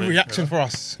you the did a Secret reaction trailer. for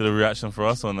us. Did a reaction for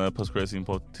us on Post Credit Scene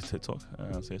Pod TikTok.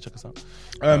 So yeah, check us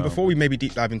out. Before we maybe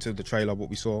deep dive into the trailer, what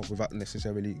we saw without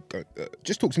necessarily go,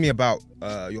 just talk to me about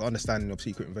your understanding of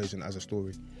Secret Invasion as a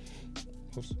story.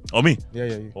 Oh, me?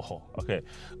 Yeah. Oh, okay.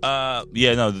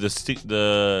 Yeah, no, the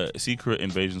Secret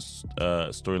Invasion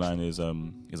storyline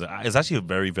is actually a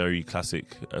very, very classic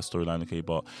storyline. Okay,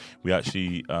 but we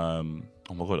actually oh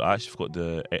my god, I actually forgot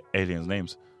the aliens'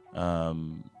 names.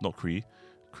 Not Kree.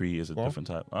 Kree is a What? different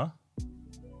type. Huh?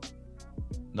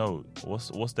 No,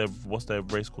 what's their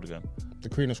race called again? The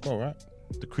Queen of Skrull, right?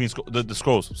 The the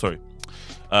Skrulls. Sorry.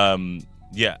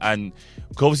 Yeah, and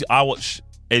obviously I watch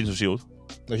Agents of Shield.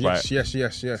 Right. Yes.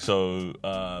 So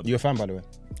You're a fan, by the way.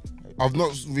 I've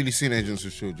not really seen Agents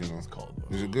of Shield. You know, cold,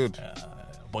 bro. is it good?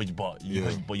 But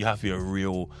you have to be a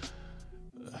real.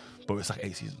 But it's like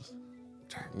 8 seasons,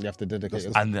 You have to dedicate. That's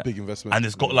yourself. and big investment. and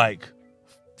it's got like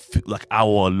like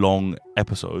hour-long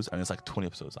episodes, and it's like 20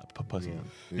 episodes like per season.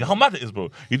 You know how mad it is, bro.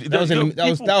 That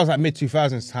was like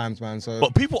mid-2000s times, man. So,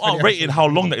 but people aren't rating how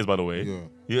long that is, by the way. Yeah.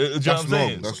 Do you know what I'm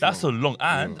saying? That's so long,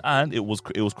 Yeah. and it was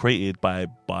created by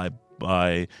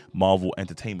Marvel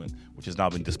Entertainment, which has now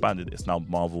been disbanded. It's now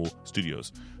Marvel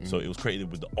Studios. So it was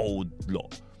created with the old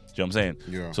lot. Do you know what I'm saying?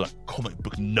 Yeah. So like comic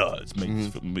book nerds make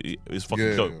it's fucking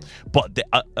Yeah, dope. yeah. But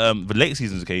the late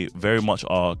seasons, okay, very much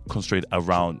are concentrated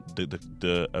around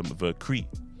the Kree.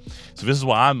 So this is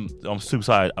why I'm super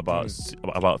excited about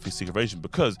Secret Invasion,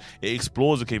 because it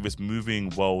explores, okay, this moving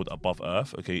world above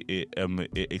Earth. Okay, it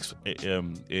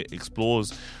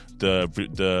explores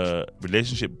the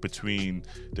relationship between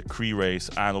the Kree race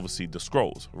and obviously the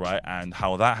Skrulls, right? And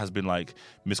how that has been like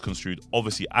misconstrued.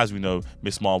 Obviously, as we know,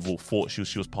 Miss Marvel thought she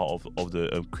was part of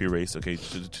the Kree race. Okay,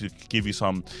 to give you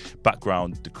some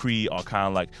background, the Kree are kind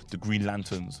of like the Green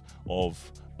Lanterns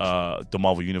of the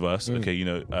Marvel universe. Okay, you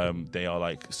know, they are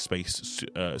like space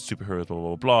superheroes, blah,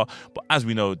 blah, blah, blah. But as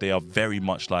we know, they are very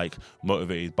much like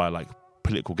motivated by like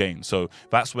political gain. So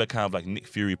that's where kind of like Nick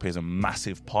Fury plays a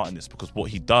massive part in this, because what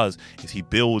he does is he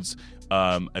builds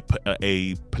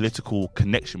a political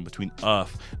connection between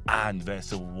Earth and their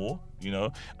civil war, you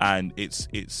know, and it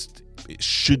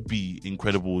should be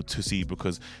incredible to see,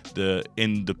 because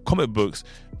in the comic books,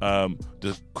 the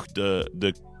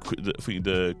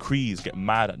Krees get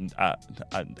mad at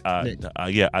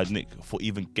Nick for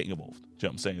even getting involved. Do you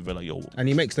know what I'm saying? They're like, yo. And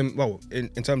he makes them, well, in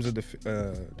terms of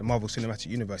the Marvel Cinematic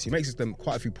Universe, he makes them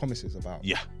quite a few promises about,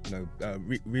 you know,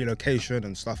 relocation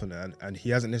and stuff, and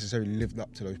he hasn't necessarily lived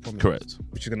up to those promises. Correct.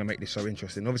 Which is going to make this so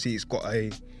interesting. Obviously, it's got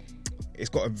a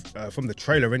from the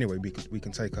trailer anyway, we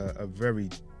can take a very,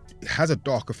 it has a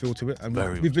darker feel to it, and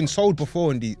we've been sold before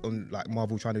on like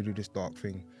Marvel trying to do this dark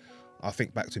thing. I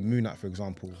think back to Moon Knight, for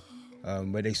example,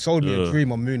 where they sold me a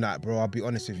dream on Moon Knight, bro. I'll be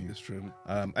honest with you. It's true.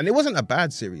 And it wasn't a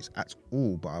bad series at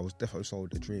all, but I was definitely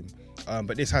sold a dream.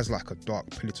 But this has like a dark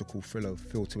political thriller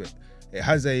feel to it. It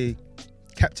has a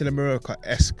Captain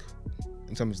America-esque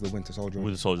in terms of the Winter Soldier.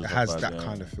 It has that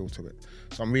kind of feel to it.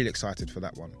 So I'm really excited for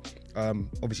that one.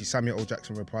 Obviously, Samuel L.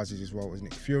 Jackson reprises his role as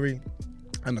Nick Fury.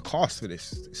 And the cast for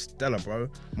this is stellar, bro.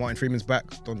 Martin Freeman's back,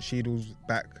 Don Cheadle's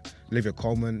back, Olivia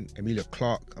Colman, Emilia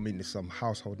Clarke. I mean, there's some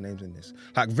household names in this.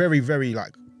 Like, very, very,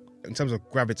 like, in terms of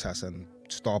gravitas and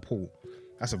star pool,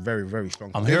 that's a very, very strong.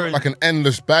 I'm hearing like an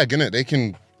endless bag, innit? They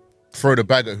can throw the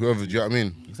bag at whoever, do you know what I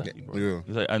mean? Exactly, bro. Yeah.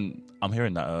 Exactly. And I'm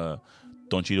hearing that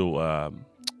Don Cheadle,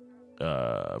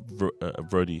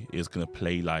 Brody, is going to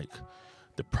play like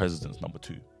the president's number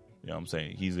 2. You know what I'm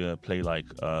saying? He's going to play like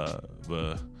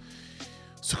the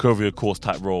Sokovia Course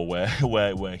type role where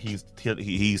he's trying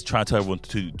to tell everyone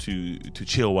to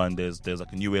chill, and there's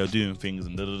like a new way of doing things,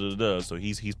 and so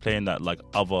he's playing that like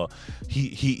other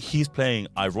he's playing,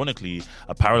 ironically,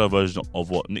 a parallel version of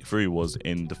what Nick Fury was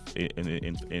in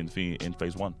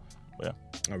phase 1. But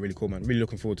yeah, really cool, man. Really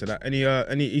looking forward to that.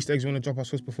 Any Easter eggs you want to drop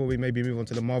us first before we maybe move on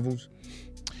to the Marvels?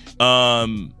 I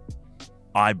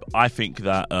think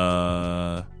that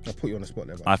I'll put you on the spot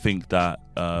there. I think that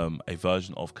a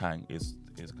version of Kang is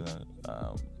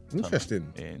gonna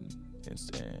interesting in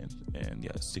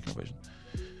Secret Invasion.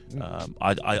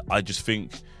 I just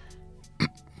think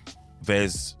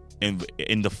there's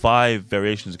in the 5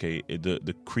 variations, okay,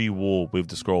 the Kree war with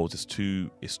the Skrulls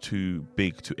is too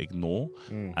big to ignore,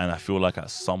 and I feel like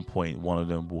at some point one of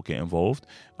them will get involved.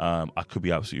 I could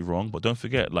be absolutely wrong, but don't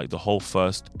forget, like the whole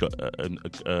first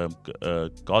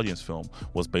Guardians film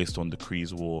was based on the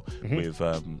Kree's war with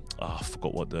I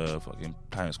forgot what the fucking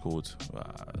planet's called.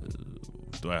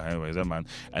 Anyways, man.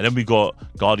 And then we got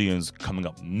Guardians coming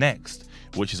up next,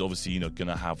 which is obviously, you know,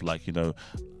 gonna have like, you know,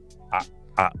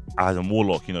 Adam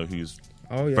Warlock, you know, who's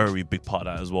very big part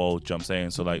of that as well. Do you know what I'm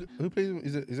saying? So like, who plays him?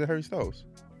 Is it Harry Styles?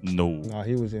 No,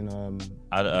 he was in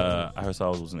Harry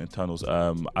Styles was in Eternals.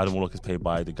 Adam Warlock is played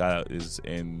by the guy that is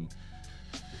in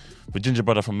the ginger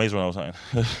brother from Maze Runner or something.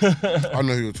 I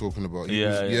know who you're talking about.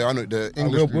 Yeah, I know the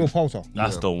English. Will Poulter.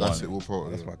 That's the one. That's it, Will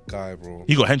Poulter. That's my guy, bro.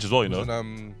 He got hench as well, you know.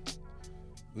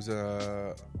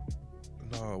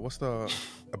 What's the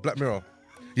Black Mirror?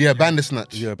 Yeah,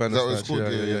 Bandersnatch. Yeah, Bandersnatch.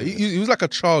 Yeah. He was like a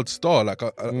child star, like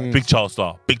a big child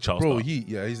star. Bro, he's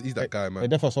that guy, man. They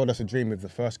definitely sold us a dream with the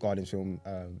first Guardians film,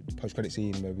 post-credit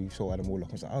scene where we saw Adam Warlock.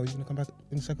 I was like, oh, he's gonna come back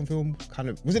in the second film. Kind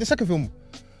of. Was it the second film?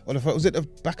 Or was it the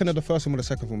back end of the first film or the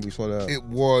second film? We saw the. It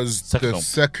was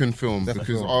second film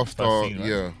because after scene,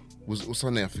 right? what's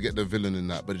her name? I forget the villain in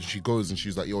that, but she goes and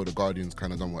she's like, yo, the Guardians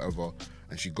kind of done whatever,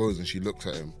 and she goes and she looks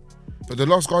at him. But the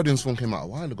last Guardians film came out a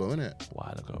while ago, innit? A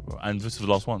while ago, bro. And this is the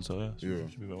last one, so yeah.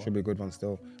 Should be a good one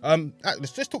still.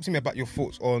 Let's just talk to me about your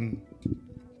thoughts on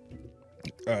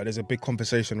there's a big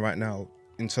conversation right now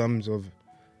in terms of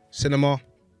cinema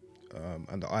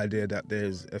and the idea that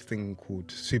there's a thing called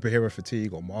superhero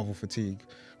fatigue or Marvel fatigue.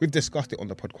 We've discussed it on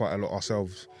the pod quite a lot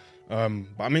ourselves. But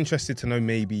I'm interested to know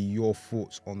maybe your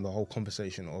thoughts on the whole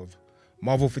conversation of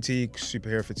Marvel fatigue,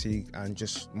 superhero fatigue, and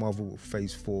just Marvel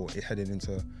Phase 4 heading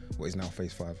into what is now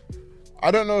Phase 5. I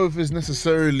don't know if it's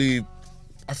necessarily...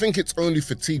 I think it's only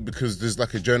fatigue because there's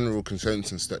like a general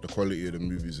consensus that the quality of the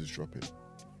movies is dropping.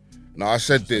 Now, I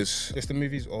said this... Just the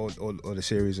movies or the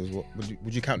series as well?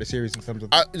 Would you count the series in terms of...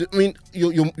 I mean,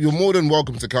 you're more than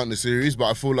welcome to count the series, but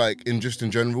I feel like in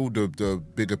general, the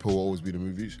bigger pull will always be the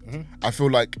movies. Mm-hmm. I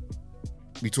feel like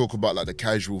we talk about like the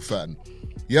casual fan.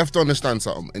 You have to understand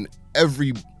something. In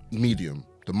every medium,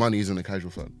 the money isn't a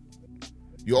casual fan.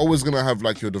 You're always going to have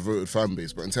like your devoted fan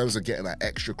base, but in terms of getting that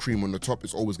extra cream on the top,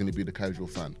 it's always going to be the casual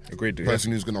fan. Agreed. The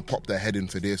person who's going to pop their head in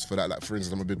for this, for that. Like, for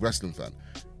instance, I'm a big wrestling fan.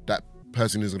 That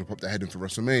person who's going to pop their head in for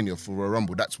WrestleMania, for Royal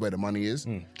Rumble, that's where the money is.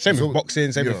 Same with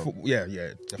boxing, same with football. Yeah.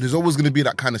 Definitely. There's always going to be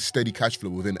that kind of steady cash flow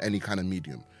within any kind of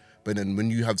medium. But then when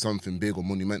you have something big or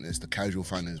monumentous, the casual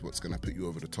fan is what's going to put you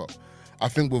over the top. I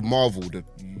think with Marvel,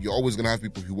 you're always going to have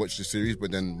people who watch the series,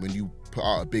 but then when you put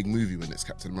out a big movie, when it's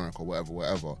Captain America or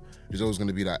whatever, there's always going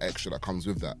to be that extra that comes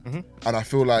with that. Mm-hmm. And I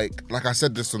feel like I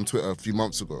said this on Twitter a few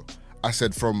months ago, I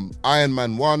said from Iron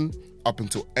Man 1 up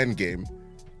until Endgame,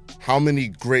 how many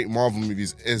great Marvel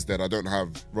movies is there that don't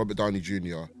have Robert Downey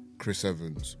Jr., Chris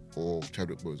Evans, or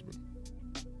Chadwick Boseman?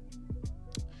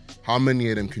 How many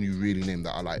of them can you really name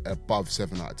that are like above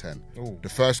 7 out of 10? Ooh. The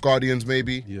first Guardians,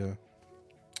 maybe? Yeah.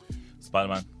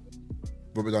 Spider-Man.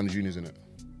 Robert Downey Jr.'s in it.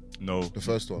 No. The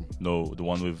first one. No, the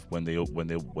one with when they all Far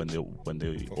came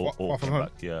From Home?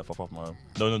 back. Yeah, Far From Home.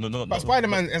 No. But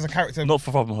Spider-Man as a character... Not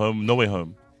Far From Home. No Way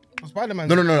Home. Spider-Man...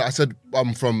 No. I said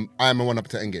from Iron Man 1 up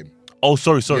to Endgame. Oh,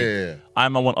 sorry. Yeah.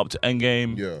 Iron Man 1 up to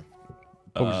Endgame. Yeah.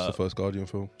 Probably just the first Guardian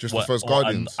film. Just the first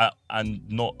Guardians. And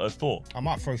not Thor. I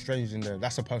might throw Strange in there.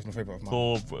 That's a personal favourite of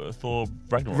mine. Thor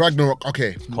Ragnarok. Ragnarok,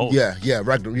 okay. Cold. Yeah,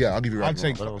 Ragnarok. Yeah, I'll give you Ragnarok.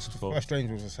 I'd say first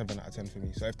Strange was a 7 out of 10 for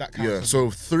me. So if that counts... Yeah, so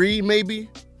 3 maybe?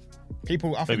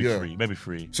 People... I think, Maybe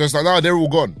three. So it's like, now they're all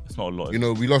gone. It's not a lot. You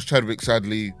know, we lost Chadwick,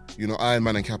 sadly. You know, Iron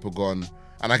Man and Cap are gone.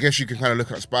 And I guess you can kind of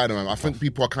look at Spider-Man. I think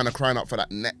people are kind of crying out for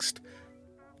that next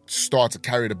star to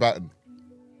carry the baton.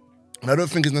 And I don't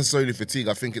think it's necessarily fatigue.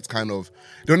 I think it's kind of...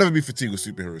 There'll never be fatigue with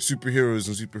superheroes. Superheroes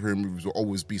and superhero movies will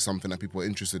always be something that people are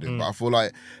interested in. But I feel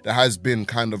like there has been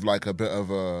kind of like a bit of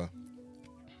a...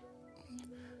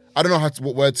 I don't know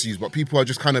what word to use, but people are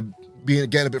just kind of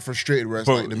getting a bit frustrated where it's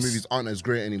like the movies aren't as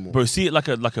great anymore. Bro, see it like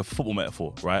a football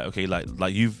metaphor, right? Okay, like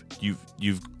you've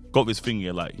got this thing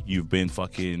here, like you've been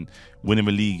fucking winning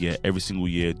the league every single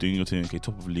year, doing your thing, okay,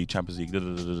 top of the league, Champions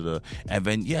League, and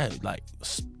then like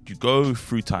you go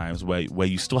through times where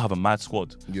you still have a mad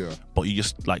squad, but you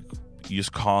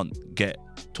just can't get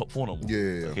top 4 no more.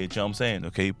 Yeah. Okay, do you know what I'm saying?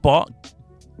 Okay, but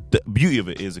the beauty of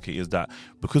it is that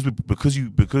because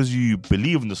you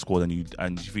believe in the squad and you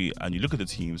look at the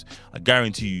teams, I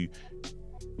guarantee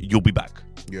you'll be back.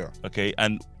 Yeah. Okay,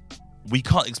 and we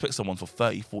can't expect someone for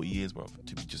 30, 40 years, bro,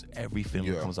 to be just everything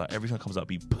that comes out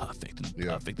be perfect and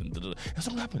perfect and It's not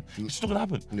gonna happen. It's just not gonna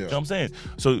happen. You know what I'm saying?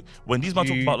 So when these men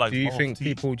talk about like, do you think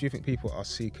people are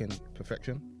seeking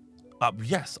perfection?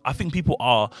 Yes, I think people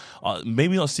are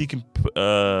maybe not seeking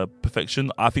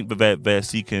perfection. I think that they're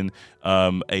seeking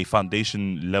a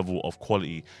foundation level of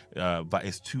quality that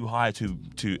is too high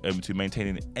to maintain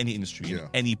in any industry,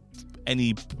 in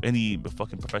any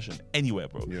fucking profession, anywhere,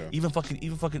 bro. Yeah. Even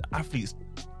fucking athletes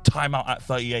time out at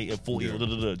 38 and 40. Do you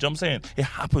know what I'm saying? It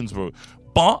happens, bro.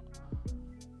 But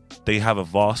they have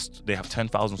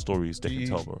 10,000 stories they can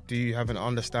tell, bro. Do you have an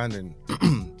understanding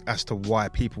as to why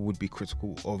people would be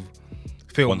critical of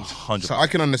films? 100%. So I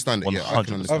can understand it. 100%. I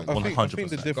think the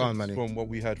 100%. difference from what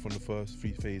we had from the first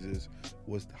 3 phases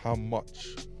was how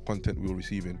much content we were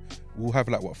receiving. We'll have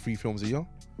 3 films a year?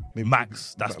 Maybe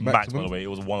Max. That's max, by the way. It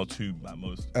was 1 or 2 at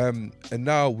most. And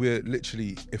now we're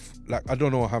literally, I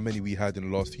don't know how many we had in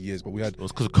the last 2 years, but we had... It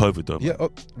was because of COVID, though. Yeah,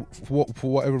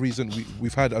 for whatever reason,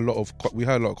 we've had a lot of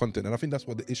content, and I think that's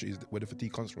what the issue is, where the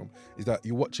fatigue comes from, is that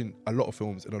you're watching a lot of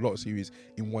films and a lot of series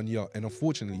in 1 year, and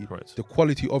unfortunately, the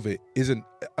quality of it isn't...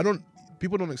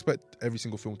 People don't expect every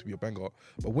single film to be a banger,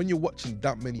 but when you're watching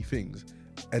that many things,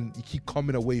 and you keep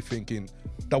coming away thinking,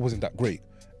 that wasn't that great,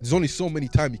 there's only so many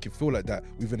times you can feel like that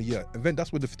within a year. And then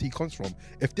that's where the fatigue comes from.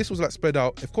 If this was spread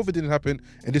out, if COVID didn't happen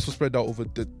and this was spread out over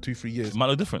the 2-3 years, it might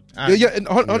look different.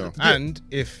 And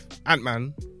if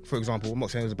Ant-Man, for example, I'm not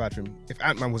saying it was a bad film, if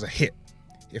Ant-Man was a hit,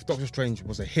 if Doctor Strange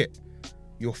was a hit,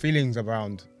 your feelings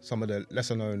around some of the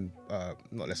lesser known,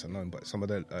 not lesser known, but some of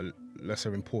the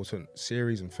lesser important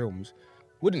series and films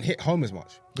wouldn't hit home as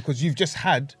much because you've just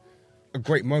had a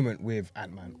great moment with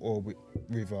Ant-Man or with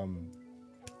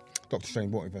Doctor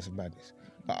Strange Multiverse of Madness.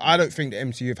 I don't think the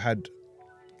MCU have had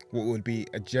what would be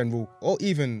a general, or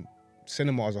even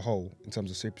cinema as a whole, in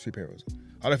terms of superheroes.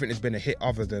 I don't think there's been a hit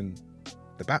other than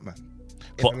the Batman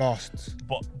in the last.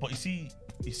 But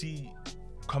you see,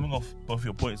 coming off both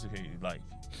your points, okay, like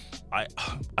I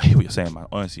hear what you're saying, man.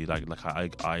 Honestly, like I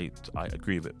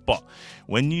agree with it. But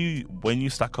when you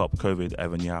stack up COVID,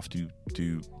 Evan, you have to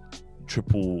do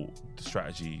triple the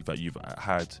strategy that you've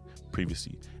had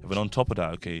previously. And then on top of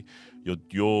that, okay,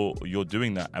 you're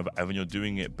doing that, and then you're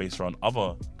doing it based around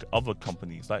other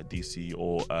companies like DC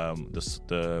or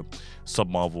the sub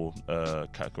Marvel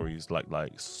categories like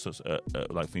Fox and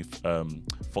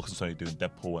Sony doing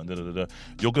Deadpool and da.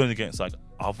 You're going against like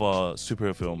other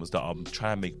superhero films that are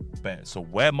trying to make better. So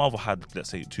where Marvel had, let's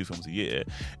say, 2 films a year,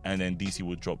 and then DC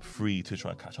would drop 3 to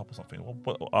try and catch up or something. Well,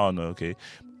 I don't know, okay.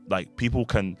 Like, people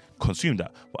can consume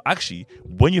that. But actually,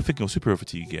 when you're thinking of superhero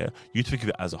fatigue, yeah, you think of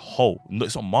it as a whole. No,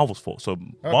 it's not Marvel's fault. So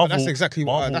Marvel, that's exactly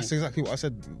what I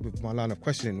said with my line of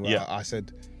questioning. Where I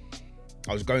said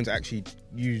I was going to actually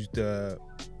use the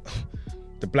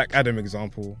Black Adam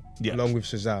example along with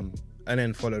Shazam, and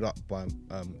then followed up by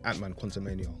Ant-Man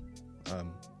Quantumania.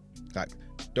 Like,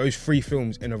 those 3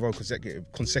 films in a row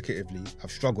consecutively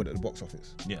have struggled at the box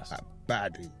office. Yes, like,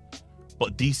 badly.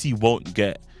 But DC won't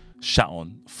get shat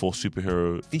on for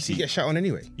superhero. DC gets shat on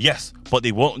anyway. Yes, but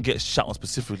they won't get shat on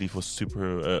specifically for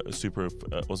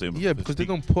yeah, because they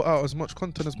don't put out as much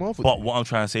content as Marvel. But what I'm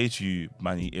trying to say to you,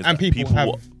 Manny, is and that people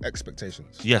have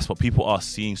expectations. Yes, but people are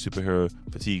seeing superhero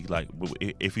fatigue. Like,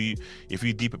 if you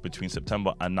deep it between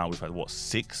September and now, we've had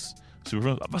 6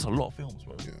 superheroes. That's a lot of films,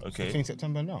 bro. Yeah. Okay, between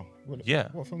September and now. What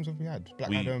films have we had?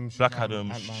 Black Adam,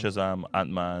 Shazam,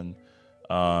 Ant-Man,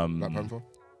 Black Panther.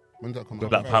 When did that come out?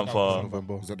 Black Panther.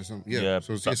 November. Is that December? Yeah,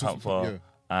 so Black Panther.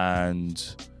 And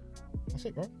that's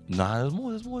it, bro. Nah, there's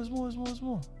more. Is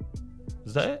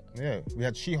that it? Yeah, we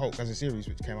had She-Hulk as a series,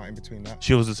 which came out in between that.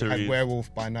 She was a series. We had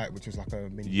Werewolf by Night, which was like a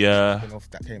mini spin-off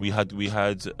that came. We had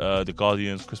the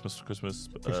Guardians Christmas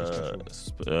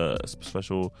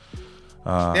special.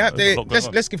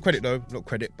 Let's give credit though, not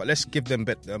credit, but let's give them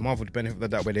Marvel the benefit of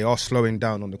that way. They are slowing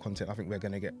down on the content. I think we're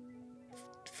gonna get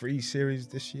 3 series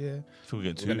this year.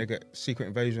 We're going to get Secret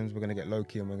Invasions, we're going to get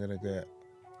Loki, and we're going to get...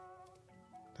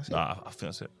 That's it. I think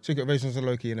that's it. Secret Invasions and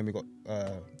Loki, and then we got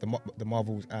the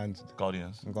Marvels and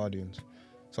Guardians.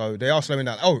 So they are slowing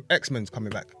down. Oh, X-Men's coming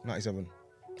back, 97,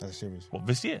 as a series. What,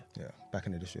 this year? Yeah, back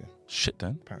in this year. Shit,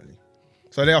 then. Apparently.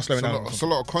 So they are slowing down. It's a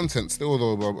lot of content still,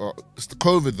 though, bro. It's the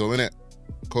COVID, though, innit?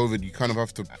 COVID, you kind of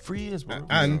have to... 3 years, bro.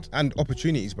 And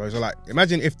opportunities, bro. So, like,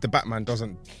 imagine if the Batman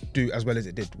doesn't do as well as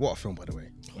it did. What a film, by the way.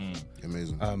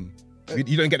 Amazing.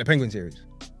 You don't get the Penguin series.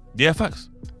 Yeah, facts.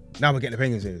 Now we're getting the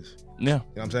Penguin series. Yeah. You know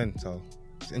what I'm saying? So,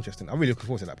 it's interesting. I'm really looking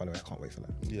forward to that, by the way. I can't wait for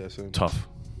that. Yeah, so... Tough.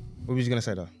 What was you going to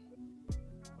say, though?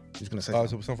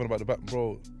 So something about the Batman,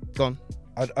 bro. Go on.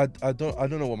 I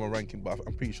don't know what my ranking, but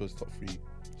I'm pretty sure it's top 3.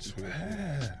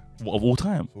 What, of all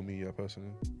time? For me, yeah,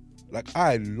 personally. Like,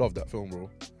 I love that film,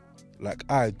 bro. Like,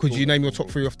 could you name your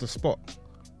top 3 off the spot?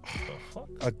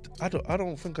 I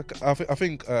don't think I can. I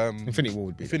think Infinity War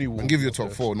would be. I can give you a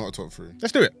top 4, not a top 3.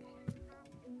 Let's do it.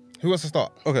 Who wants to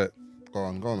start? Okay, go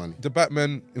on, man. The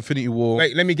Batman, Infinity War.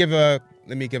 Wait, let me give a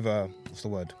what's the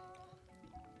word?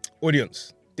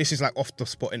 Audience. This is like off the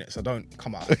spot in it, so don't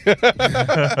come out.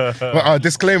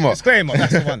 Disclaimer. That's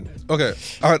the one. Okay,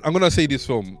 I'm gonna say this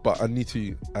film, but I need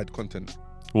to add content.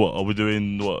 What are we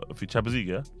doing? What for Champions League?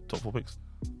 Yeah, top 4 picks.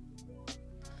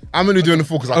 I'm only doing the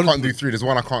 4 because I can't do 3. There's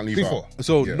one I can't leave out. 4.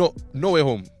 So No Way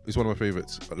Home is one of my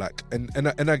favorites. Like, and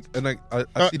I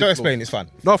don't explain. It's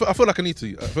fun. No, I feel like I need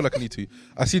to.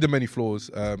 I see the many flaws.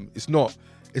 It's not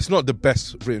the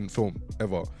best written film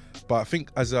ever, but I think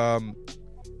as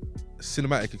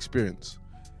cinematic experience,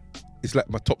 it's like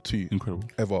my top 2 incredible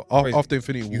ever. After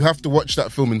Infinity War. You have to watch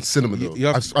that film in cinema though.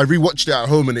 I rewatched it at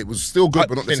home and it was still good,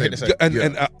 but not the same.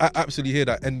 And I absolutely hear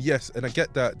that. And yes, and I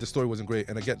get that the story wasn't great,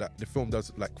 and I get that the film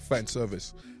does like fan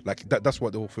service, like that's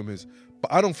what the whole film is.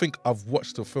 But I don't think I've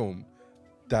watched a film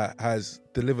that has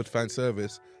delivered fan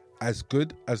service as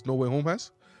good as No Way Home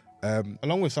has.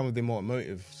 Along with some of the more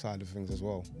emotive side of things as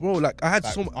well. Bro, like I had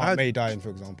Aunt May dying, for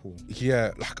example.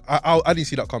 Yeah, like I didn't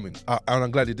see that coming, and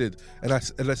I'm glad it did. And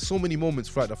there's so many moments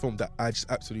throughout the film that I just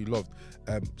absolutely loved.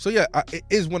 So yeah, it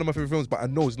is one of my favorite films, but I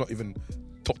know it's not even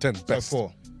top 10 best. So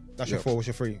 4. That's your 4. What's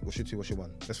your 3? What's your 2? What's your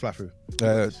 1? Let's fly through.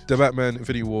 The Batman,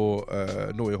 Infinity War,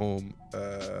 No Way Home,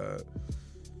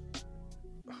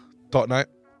 Dark Knight.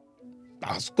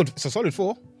 That's good. It's a solid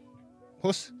 4.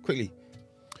 Horse, quickly.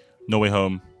 No Way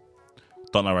Home,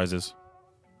 Dark Knight Rises,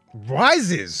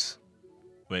 Rises.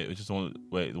 Wait, we just want.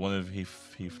 Wait, one of Heath.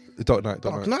 Dark Knight,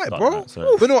 Dark Knight. Knight, Dark bro. Knight,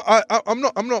 sorry. But no, I'm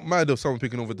not mad of someone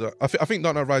picking over the. I think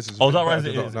Dark Knight Rises. Oh, Dark better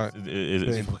Knight than Dark Knight.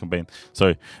 is fucking Bane.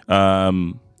 Sorry.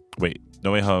 Wait,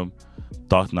 No Way Home,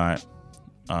 Dark Knight.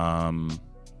 It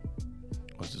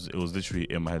was literally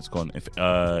in my head. It's gone.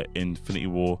 Infinity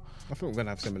War. I think we're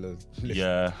gonna have similar. Lists.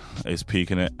 Yeah, it's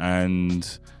peaking it,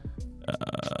 and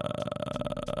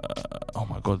oh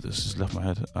my god, this just left my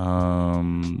head.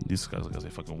 These guys are gonna say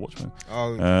fucking Watchmen.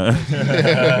 Oh,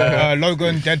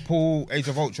 Logan, Deadpool, Age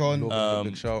of Ultron. Nah,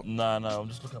 I'm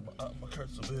just looking at my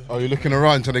characters over here. Oh, you're looking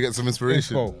around trying to get some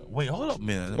inspiration. Baseball. Wait, hold up,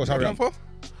 man. What's Black Panther?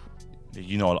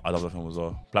 You know, I love that film as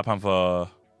well. Black Panther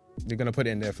You're gonna put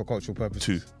it in there for cultural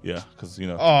purposes. 2, yeah, because you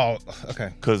know. Oh,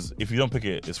 okay. Because if you don't pick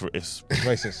it, it's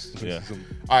Racist. yeah.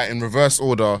 All right, in reverse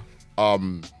order,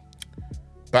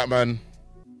 Batman,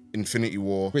 Infinity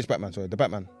War. Which Batman? Sorry, the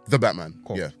Batman. The Batman.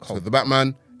 Cool. Yeah. Cool. So the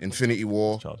Batman, Infinity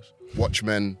War, Childish.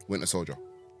 Watchmen, Winter Soldier.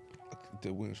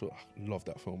 The Winter Soldier. I love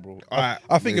that film, bro. Alright.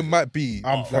 I think it might be.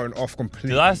 I'm thrown off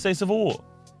completely. Did I say Civil War?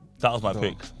 That was my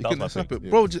pick. You That was my snap pick.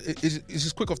 it. Bro, it's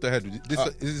just quick off the head. This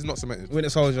is not cemented. Winter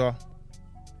Soldier,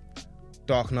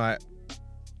 Dark Knight,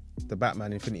 the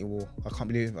Batman, Infinity War. I can't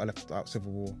believe I left out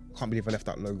Civil War. I can't believe I left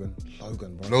out Logan.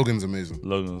 Logan, bro. Logan's amazing.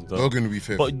 Logan's done. Logan would be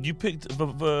fifth. But you picked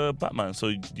the Batman, so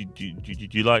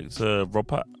you liked Rob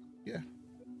Pat? Yeah.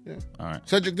 All right.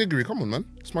 Cedric Diggory, come on, man.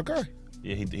 That's my guy.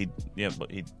 Yeah,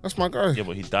 That's my guy.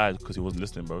 but he died because he wasn't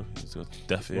listening, bro. He's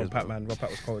deaf ears. Rob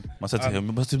Pat was cold. I said to him,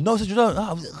 no, said you don't.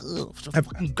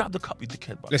 Grab the cup, you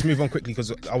dickhead. Bro. Let's move on quickly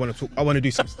because I want to talk. I want to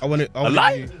do some. I want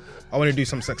to do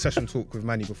some Succession talk with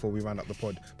Manny before we round up the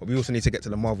pod. But we also need to get to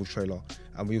the Marvel trailer,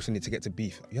 and we also need to get to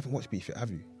Beef. You haven't watched Beef yet,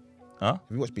 have you? Huh? Have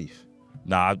you watched Beef?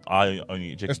 Nah, I only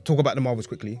eat chicken. Let's talk about the Marvels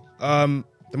quickly. The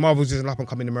Marvels is an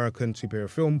up-and-coming American superhero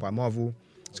film by Marvel.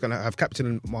 It's going to have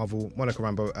Captain Marvel, Monica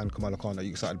Rambeau, and Kamala Khan. Are you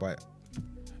excited by it?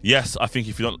 Yes, I think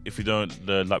if you don't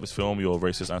like this film, you're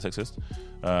racist and sexist.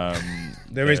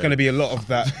 There is going to be a lot of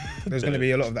that. There's going to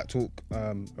be a lot of that talk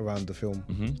around the film.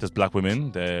 Mm-hmm. There's black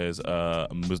women. There's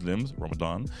Muslims,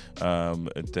 Ramadan.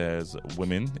 There's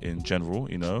women in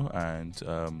general, you know. And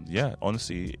yeah,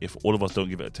 honestly, if all of us don't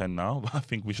give it a 10 now, I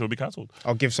think we should be cancelled.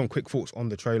 I'll give some quick thoughts on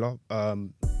the trailer.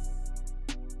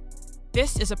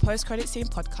 This is a post-credit scene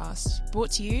podcast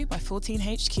brought to you by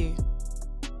 14HQ.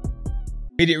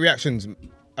 Immediate reactions.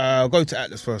 Go to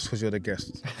Atlas first because you're the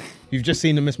guest. You've just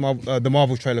seen the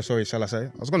Marvel trailer. Sorry, shall I say?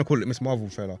 I was going to call it Miss Marvel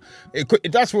trailer.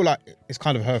 It does feel like it's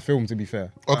kind of her film, to be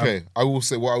fair. Okay, I will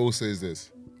say is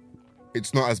this: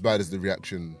 it's not as bad as the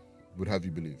reaction would have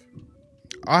you believe.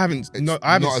 I haven't seen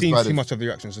too much of the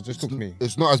reaction, so just talk to me.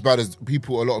 It's not as bad as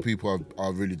people. A lot of people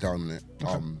are really down on it.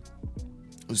 Okay.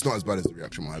 It's not as bad as the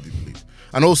reaction will have you believe.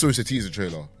 And also, it's a teaser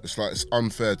trailer. It's like it's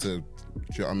unfair to. Do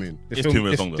you know what I mean?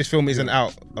 This film isn't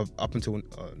out up until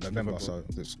November, so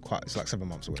it's like 7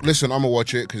 months away. Listen, I'm gonna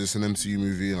watch it because it's an MCU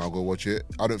movie, and I'll go watch it.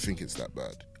 I don't think it's that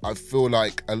bad. I feel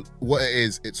like what it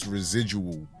is, it's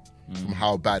residual from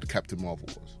how bad Captain Marvel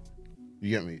was.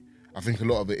 You get me? I think a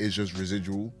lot of it is just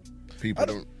residual. I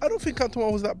don't think Captain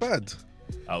Marvel was that bad.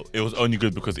 It was only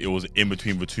good because it was in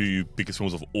between the two biggest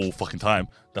films of all fucking time.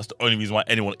 That's the only reason why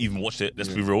anyone even watched it. Let's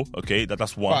be real, okay?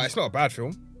 That's one. But it's not a bad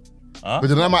film. But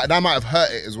then that might have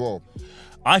hurt it as well.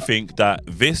 I think that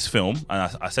this film,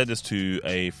 and I said this to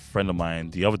a friend of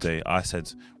mine the other day, I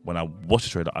said, when I watched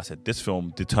the trailer, I said, this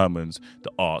film determines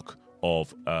the arc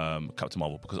of Captain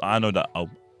Marvel. Because I know that,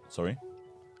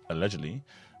 allegedly,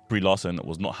 Brie Larson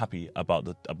was not happy about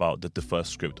the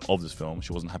first script of this film.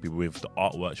 She wasn't happy with the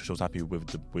artwork. She wasn't happy with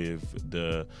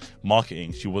the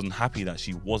marketing. She wasn't happy that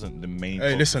she wasn't the main.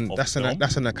 Hey, listen, of that's the film.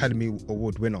 that's an Academy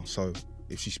Award winner. So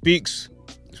if she speaks,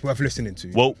 it's worth listening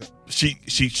to. Well,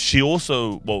 she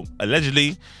also,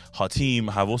 allegedly, her team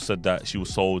have also said that she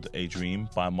was sold a dream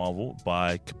by Marvel,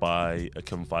 by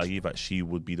Kevin Feige, that she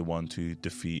would be the one to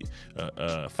defeat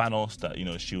Thanos, that, you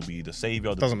know, she'll be the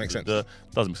savior. Doesn't make sense.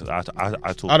 Doesn't make sense. I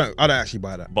don't actually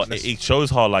buy that. But it shows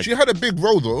her, like, she had a big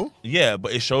role though. Yeah,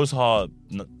 but it shows her,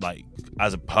 like,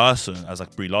 as a person, as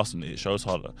like Brie Larson, it shows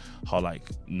her like,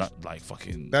 not like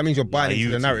fucking. That means you're buying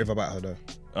into the narrative about her though.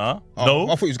 No, I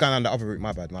thought you was going down the other route.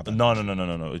 My bad. No. But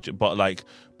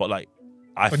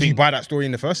I think. Did you buy that story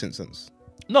in the first instance?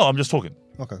 No, I'm just talking.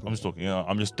 Okay, cool. I'm just talking. You know,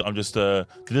 I'm just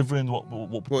delivering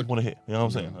what people want to hear. You know what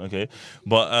I'm saying? Okay,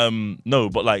 but no,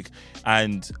 but like,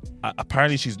 and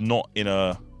apparently she's not in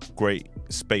a great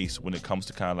space when it comes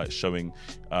to kind of like showing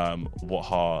what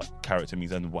her character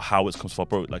means and how it comes for,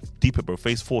 bro. Like, deeper, bro.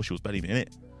 Phase 4, she was barely even in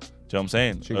it. Do you know what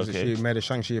I'm saying? She made a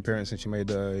Shang-Chi appearance and she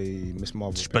made a Miss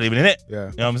Marvel. She's not even in it. Yeah.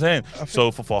 You know what I'm saying?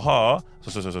 So for her,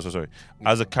 sorry.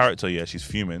 As a character, yeah, she's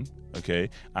fuming, okay?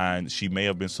 And she may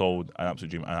have been sold an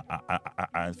absolute dream.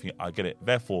 And I get it.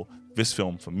 Therefore, this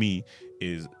film, for me,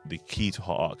 is the key to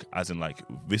her arc. As in, like,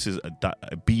 this is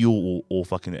a be-all or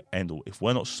fucking end-all. If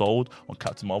we're not sold on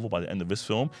Captain Marvel by the end of this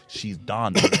film, she's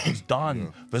done. She's done. Yeah.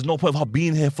 There's no point of her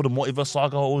being here for the multiverse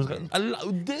saga.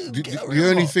 The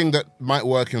only thing that might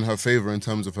work in her favor in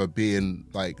terms of her being,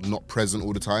 like, not present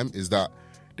all the time is that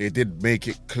they did make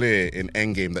it clear in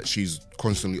Endgame that she's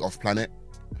constantly off-planet,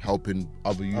 helping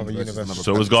other universes.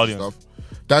 So is Guardians. Stuff.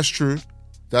 That's true.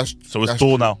 So it's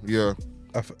Thor now. Yeah.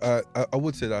 I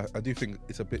would say that I do think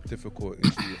it's a bit difficult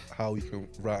into how you can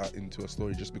write her into a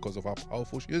story just because of how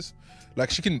powerful she is.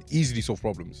 Like, she can easily solve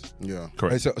problems. Yeah,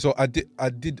 correct. And so I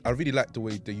really liked the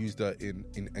way they used her in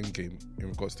Endgame in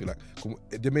regards to, like,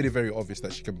 they made it very obvious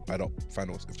that she can bad up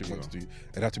Thanos if she wants to.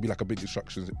 It had to be like a big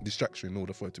distraction in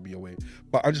order for her to be away.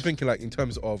 But I'm just thinking, like, in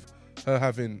terms of her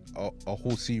having a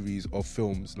whole series of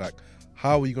films, like,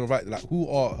 how are you going to write, like, who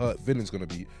are her villains going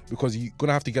to be? Because you're going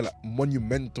to have to get, like,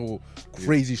 monumental,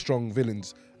 crazy strong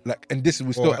villains. Like, and this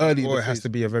was still early. Or it has to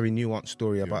be a very nuanced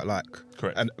story about, like,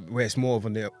 correct, and where it's more of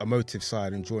an emotive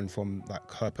side and drawn from,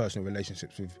 like, her personal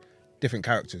relationships with different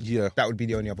characters. Yeah. That would be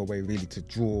the only other way, really, to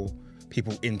draw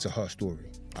people into her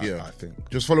story. I think.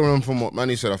 Just following on from what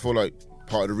Manny said, I feel like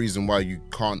part of the reason why you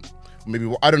can't,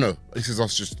 maybe, I don't know, this is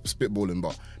us just spitballing,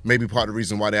 but maybe part of the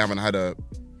reason why they haven't had a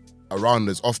around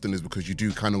as often is because you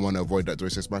do kind of want to avoid that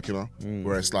Deus Ex Machina,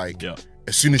 where it's like,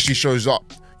 as soon as she shows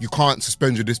up, you can't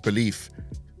suspend your disbelief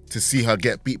to see her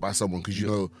get beat by someone because you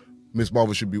know Captain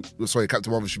Marvel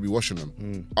should be washing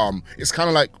them. It's kind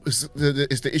of like it's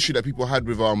the issue that people had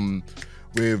with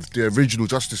the original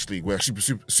Justice League, where as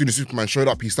soon as Superman showed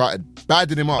up, he started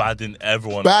badding him up,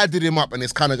 badding him up, and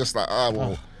it's kind of just like,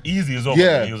 easy as well.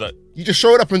 Yeah, he was like, you just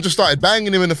showed up and just started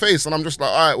banging him in the face, and I'm just like,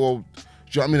 all right, well.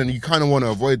 Do you know what I mean? And you kind of want to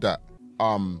avoid that.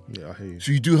 I hear you.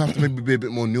 So you do have to maybe be a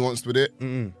bit more nuanced with it.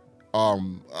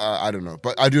 I don't know.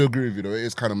 But I do agree with you, though. It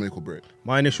is kind of make or break.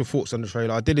 My initial thoughts on the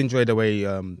trailer, I did enjoy the way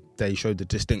they showed the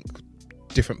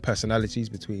different personalities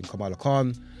between Kamala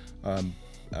Khan,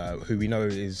 who we know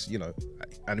is,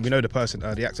 and we know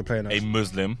the actor playing her. A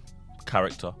Muslim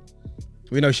character.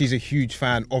 We know she's a huge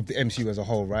fan of the MCU as a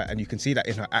whole, right? And you can see that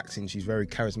in her acting. She's very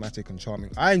charismatic and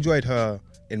charming. I enjoyed her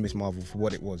in Miss Marvel for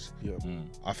what it was. Yeah.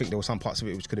 I think there were some parts of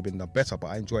it which could have been done better, but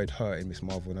I enjoyed her in Miss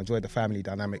Marvel and I enjoyed the family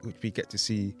dynamic, which we get to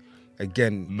see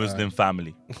again. Muslim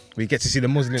family. We get to see the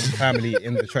Muslim family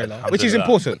in the trailer, which is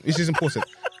important.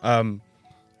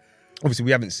 Obviously,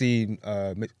 we haven't seen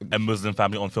a Muslim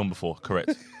family on film before,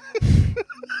 correct?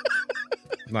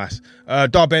 Nice.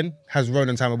 Darben has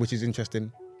Ronan Tammer, which is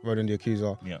interesting. Ronan the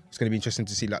Accuser. Yeah. It's going to be interesting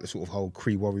to see, like, the sort of whole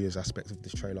Kree Warriors aspect of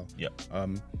this trailer. Yeah.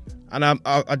 And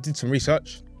I did some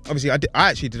research. Obviously, I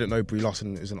actually didn't know Brie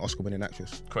Larson is an Oscar-winning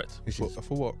actress. Correct.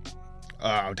 For what?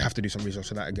 I'd have to do some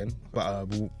research on that again, but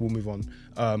we'll move on.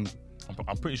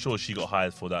 I'm pretty sure she got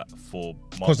hired for that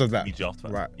because of that. After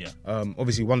that. Right. Yeah.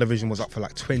 Obviously, WandaVision was up for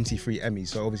like 23 Emmys,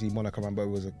 so obviously Monica Rambeau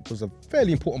was a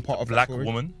fairly important part of black that story.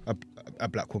 Woman. A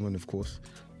black woman, of course.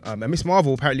 And Miss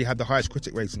Marvel apparently had the highest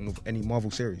critic rating of any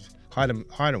Marvel series, higher than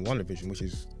WandaVision, which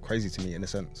is crazy to me in a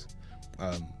sense,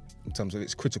 in terms of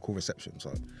its critical reception.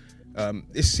 So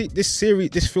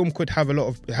this film could have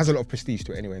has a lot of prestige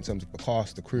to it anyway, in terms of the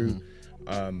cast, the crew.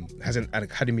 Has an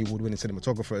Academy Award-winning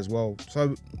cinematographer as well.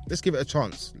 So let's give it a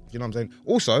chance. You know what I'm saying?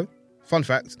 Also, fun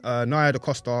fact: Nia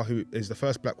DaCosta, who is the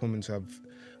first black woman to have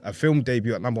a film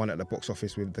debut at #1 at the box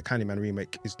office with the Candyman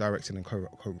remake, is directing and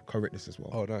co-written this as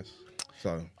well. Oh, nice.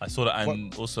 So I saw that,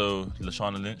 and also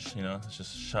Lashana Lynch.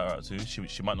 Just shout out to you.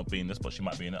 She might not be in this, but she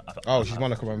might be in it. She's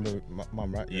Monica Rambeau's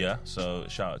mum, right? Yeah. So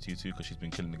shout out to you too, because she's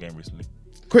been killing the game recently.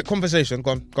 Quick conversation.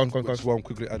 Go on. Just one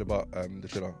quickly add about the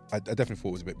trailer. I definitely thought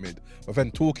it was a bit mid, but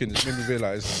then talking just made me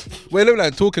realise.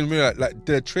 Like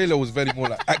the trailer was very more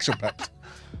like action packed.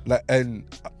 Like and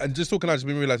just talking, I just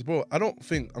made me realise, bro, I don't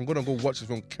think I'm gonna go watch this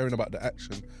film caring about the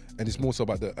action, and it's more so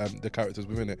about the characters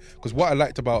within it. Because what I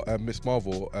liked about Miss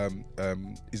Marvel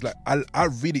is like I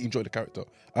really enjoyed the character.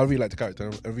 I really liked the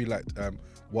character. I really liked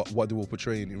what they were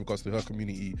portraying in regards to her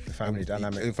community, the family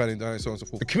dynamic, so on and so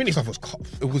forth. The community stuff was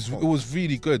it was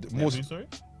really good. Sorry?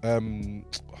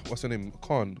 What's her name?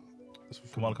 Khan.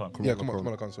 Kamala Khan. Yeah,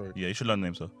 Kamala Khan. Sorry. Yeah, you should learn the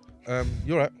name, sir.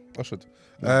 You're right. I should.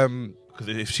 Because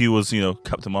if she was,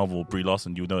 Captain Marvel or Brie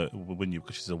Larson, you would know it would win you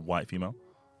because she's a white female.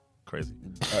 crazy.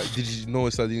 Did you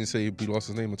notice I didn't say Brie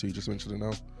Larson's name until you just mentioned it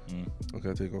now?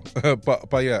 Okay, there you go.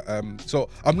 but yeah, so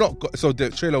I'm not. So the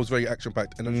trailer was very action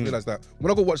packed, and I just realized that when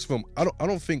I go watch the film, I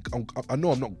don't think I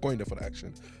know I'm not going there for the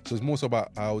action. So it's more so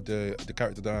about how the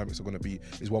character dynamics are going to be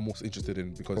is what I'm most interested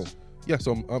in because yeah.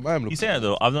 So I am looking. He's saying that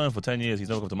though. I've known him for 10 years. He's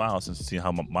never come to my house and seen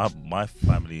how my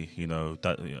family,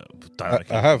 dynamic.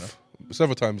 I have.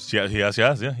 Several times. Yeah, he has. He's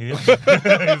done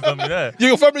me there.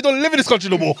 Your family don't live in this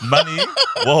country no more. Manny,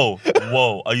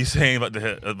 whoa. Are you saying about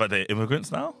the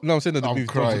immigrants now? No, I'm saying that they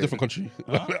moved to a different country.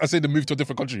 Huh? I said they moved to a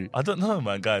different country. I don't know,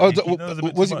 man, guys.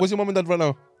 Was your mum and dad right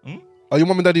now? Are your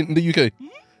mum and dad in the UK?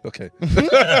 Okay.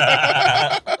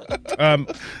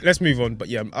 Let's move on. But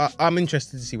yeah, I'm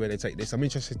interested to see where they take this. I'm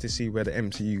interested to see where the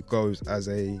MCU goes as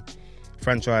a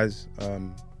franchise.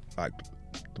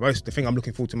 The thing I'm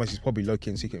looking forward to most is probably Loki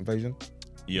and Secret Invasion.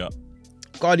 Yeah.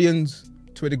 Guardians,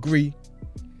 to a degree.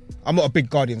 I'm not a big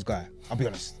Guardians guy. I'll be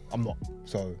honest. I'm not.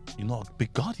 So you're not a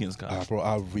big Guardians guy, bro.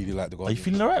 I really like the Guardians. Are you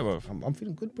feeling alright, bro? I'm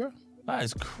feeling good, bro. That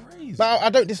is crazy. But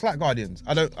I don't dislike Guardians.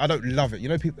 I don't love it. You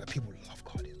know, people love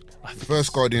Guardians. The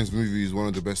first Guardians movie is one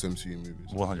of the best MCU movies.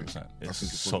 100%.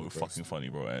 It's so fucking funny,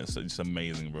 bro. It's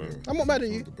amazing, bro. Yeah. I'm not mad at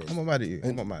you.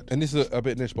 I'm not mad. And this is a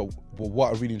bit niche, but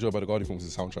what I really enjoy about the Guardian films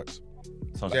is the soundtracks.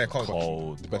 Yeah,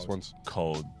 cold. The best ones.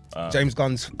 Cold. James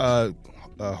Gunn's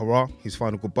hurrah, his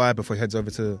final goodbye before he heads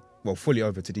fully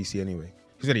over to DC anyway.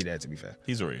 He's already there, to be fair.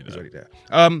 He's already there.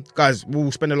 Guys,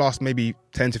 we'll spend the last maybe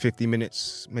 10 to 15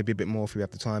 minutes, maybe a bit more if we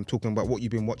have the time, talking about what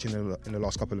you've been watching in the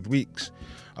last couple of weeks.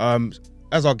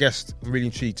 As our guest, I'm really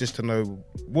intrigued just to know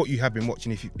what you have been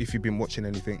watching, if you've been watching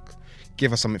anything.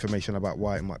 Give us some information about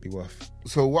why it might be worth.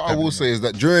 So what I will say is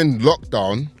that during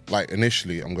lockdown, like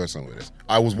initially, I'm going somewhere with this,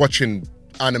 I was watching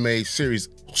anime series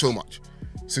so much.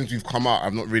 Since we've come out,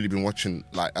 I've not really been watching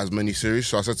like as many series.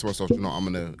 So I said to myself, you know, I'm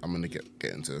gonna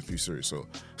get into a few series. So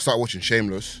started watching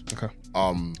Shameless. Okay.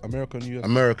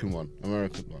 American one.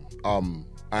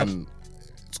 And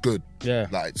it's good. Yeah.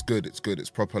 Like it's good. It's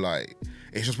proper. Like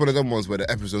it's just one of them ones where the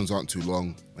episodes aren't too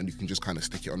long and you can just kind of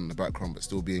stick it on in the background but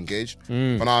still be engaged.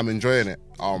 But now I'm enjoying it.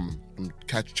 I'm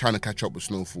trying to catch up with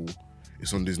Snowfall.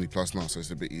 It's on Disney Plus now, so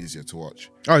it's a bit easier to watch.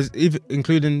 Oh, is it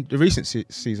including the recent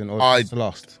season or the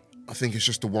last? I think it's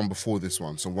just the one before this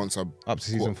one. So once I'm up to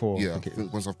season 4. Yeah, I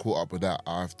think once I've caught up with that,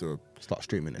 I have to start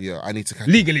streaming it. Yeah, I need to catch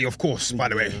legally, of course. By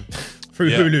the way, through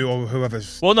Hulu or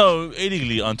whoever's. Well, no,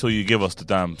 illegally until you give us the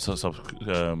damn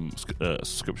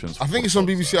subscriptions. I think it's on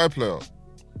BBC iPlayer.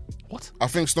 What? I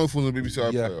think Snowfall's on BBC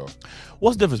iPlayer.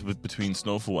 What's the difference between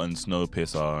Snowfall and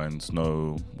Snowpiercer and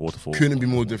Snow Waterfall? Couldn't be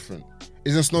more different.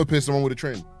 Isn't Snowpiercer the one with the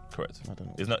train? Correct. I don't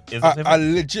know. Is that I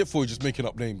legit thought you're just making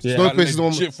up names. Yeah. Snowpiercer is the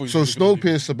one. So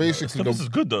Snowpiercer basically. This is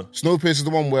good though. Snowpiercer is the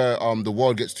one where the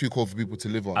world gets too cold for people to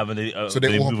live on. So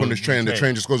they all hop on this train. And the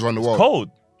train just goes around the world. It's cold.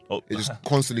 Oh. It just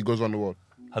constantly goes around the world.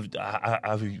 Have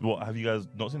you guys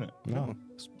not seen it? No.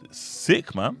 It's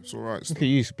sick, man. It's alright. Look at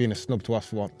you being a snub to us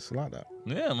for once like that.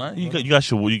 Yeah, man. You guys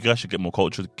should get more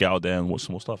culture. Get out there and watch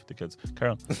some more stuff, dickheads.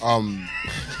 Carry on.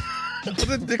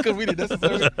 Wasn't dickhead really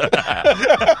necessary?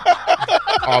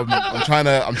 I'm trying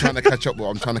to catch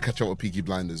up with Peaky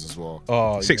Blinders as well.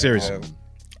 Oh, 6 series.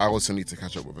 I also need to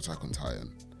catch up with Attack on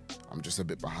Titan. I'm just a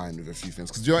bit behind with a few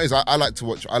things because you know what it is, I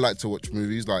like to watch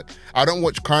movies. Like I don't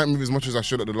watch current movies as much as I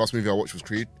should. The last movie I watched was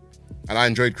Creed, and I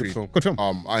enjoyed Creed. Good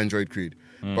film. I enjoyed Creed,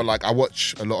 but like I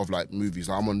watch a lot of like movies.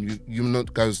 Like, I'm on you know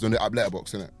guys on the app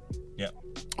Letterboxd, innit? Yeah.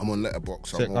 I'm on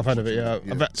Letterboxd. I've heard of it. Yeah.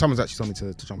 Someone's actually told me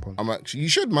to jump on. I'm actually. You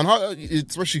should, man.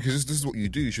 Especially because this is what you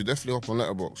do. You should definitely hop on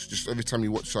Letterboxd. Just every time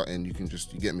you watch something, you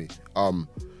get me.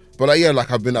 But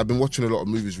I've been watching a lot of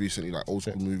movies recently, like old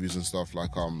school movies and stuff.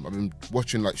 Like I've been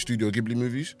watching like Studio Ghibli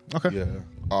movies. Okay. Yeah.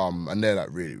 And they're like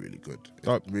really, really good.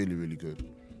 Really, really good.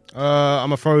 I'm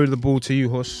gonna throw the ball to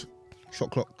you, Huss. Shot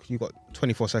clock. You got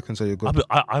 24 seconds, so you're good.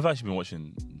 I've actually been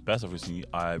watching best of recently.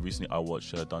 I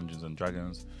watched Dungeons and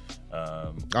Dragons.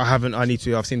 I haven't. I need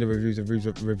to. I've seen the reviews. The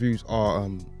reviews are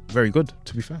very good.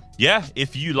 To be fair. Yeah,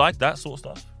 if you like that sort of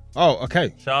stuff. Oh,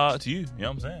 okay. Shout out to you. You know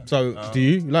what I'm saying? So, do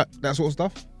you like that sort of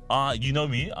stuff? You know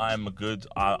me. I'm a good.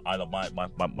 I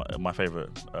my favorite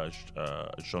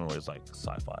genre is like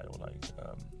sci-fi or like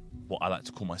what I like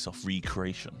to call myself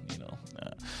recreation. You know,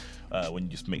 when you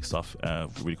just make stuff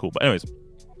really cool. But anyways,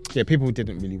 yeah, people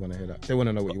didn't really want to hear that. They want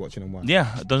to know what you're watching and why.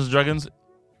 Yeah, Dungeons and Dragons.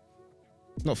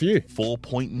 Not for you.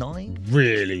 4.9.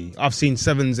 Really? I've seen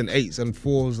 7s and 8s and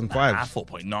 4s and 5s.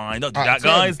 4.9. Don't do that,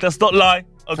 guys. Let's not lie.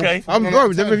 Okay.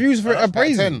 Bro, the reviews for it are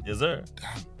crazy. Yes, sir.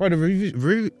 Bro, the reviews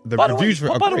for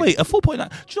it are By the way, crazy. a 4.9.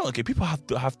 Do you know? Okay, people have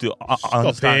to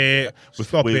understand.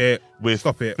 Stop it. With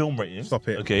Stop it. film rating. Stop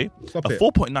it. Okay. Stop a it.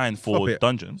 4.9 for Stop it.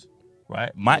 Dungeons.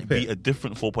 right, might be a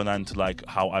different 4.9 to like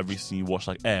how I recently watched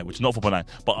like Air, which is not 4.9.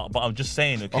 But I'm just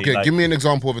saying, Okay, like, give me an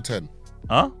example of a 10.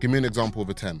 Huh? Give me an example of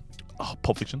a 10. Oh,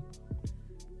 Pulp Fiction.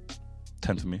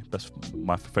 10 for me. That's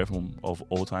my favorite film of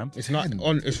all time. It's not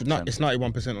on. It's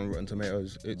 91% on Rotten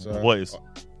Tomatoes. It's What is?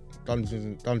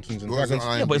 Dungeons and What is Dragons. it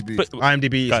on Yeah, but IMDb?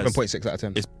 IMDb is Guys, 7.6 out of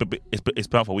 10. It's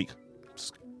been out for a week.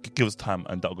 Just give us time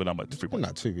and that'll go down by 3 Well, points.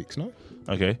 not 2 weeks, no.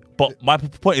 Okay, but my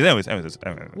point is, anyways.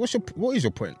 What is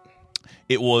your point?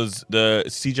 It was the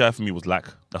CGI for me was lack.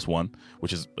 That's one,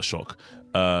 which is a shock.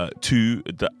 2,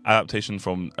 the adaptation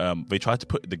from they tried to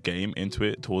put the game into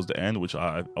it towards the end, which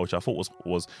I thought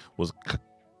was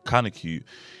kind of cute.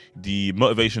 The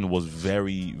motivation was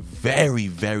very, very,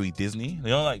 very Disney. You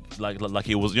know, like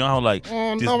it was. You know how like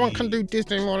Disney, no one can do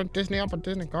Disney more than Disney. I'm a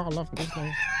Disney guy. I love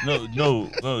Disney. No. Do you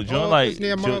know like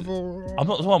Disney and Marvel. I'm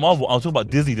not talking about Marvel. I'm talking about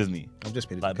Disney. I'm just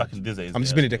being Like back in Disney. I'm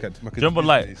just being a dickhead. Do you remember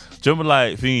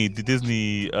thingy, the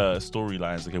Disney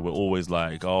storylines? Okay, we're always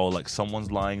like, oh, like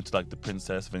someone's lying to like the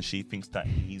princess, and she thinks that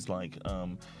he's like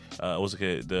what's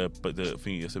okay the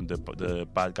thing is the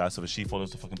bad guy, so she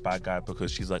follows the fucking bad guy because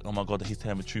she's like, oh my god, he's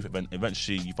telling the truth. And then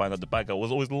eventually you find out the bad guy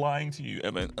was always lying to you.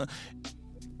 And then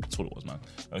that's what it was, man.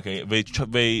 Okay, they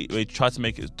tried to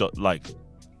make it like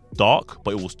dark,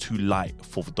 but it was too light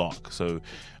for the dark. So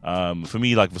for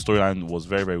me, like the storyline was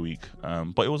very, very weak.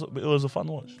 But it was a fun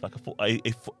watch. Like a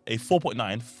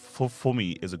 4.9 for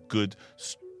me is a good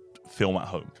film at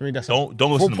home. For me, that's don't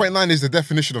go cinema. 4.9 is the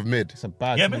definition of mid. It's a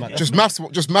bad. Yeah, man. Just maths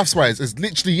wise, it's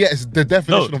literally it's the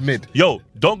definition of mid. Yo,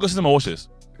 don't go cinema watch this.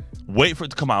 Wait for it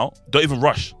to come out. Don't even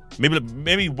rush.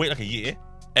 Maybe wait like a year,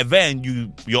 and then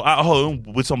you're at home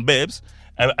with some babes,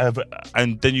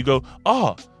 and then you go,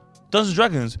 Dungeons and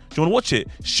Dragons. Do you want to watch it?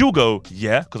 She'll go,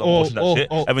 yeah, because I'm watching that shit.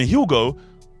 And then he'll go,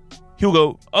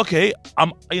 okay,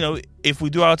 if we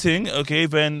do our thing, okay,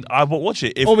 then I won't watch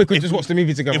it. Or we could just watch the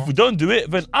movie together. If we don't do it,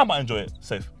 then I might enjoy it.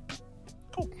 Safe.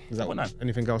 Cool. Is that what?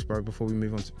 Anything else, bro? Before we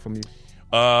move on from you.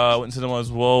 Went to cinema as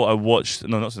well. I watched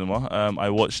not cinema. I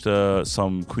watched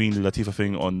some Queen Latifah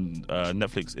thing on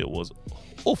Netflix. It was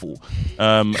awful.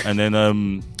 And then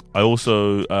I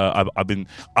also I've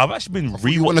actually been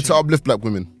rewatching. You wanted to uplift black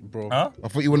women, bro. Huh? I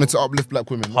thought you wanted to uplift black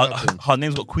women. Her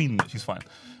name's got Queen in it. She's fine.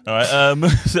 All right. And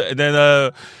then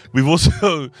I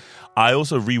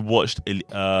also rewatched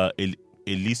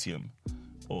Elysium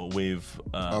with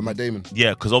Matt Damon.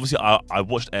 Yeah, because obviously I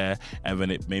watched Air, and then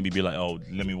it made me be like, oh,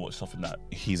 let me watch something that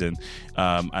he's in.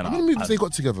 And How many movies they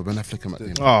got together? Ben Affleck and Matt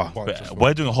Damon. Oh,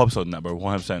 we're doing a whole episode on that, bro,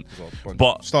 100%.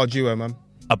 But star duo, man.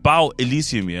 about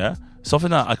Elysium, yeah, something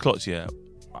that I clocked, yeah.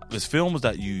 There's films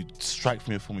that you strike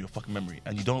from your fucking memory,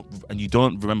 and you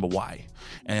don't remember why.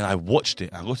 And I watched it,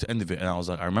 and I got to the end of it, and I was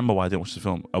like, I remember why I didn't watch the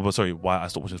film. Why I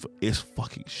stopped watching the film. It's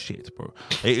fucking shit, bro.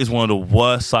 It is one of the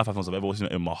worst sci-fi films I've ever watched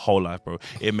in my whole life, bro.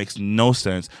 It makes no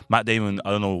sense. Matt Damon,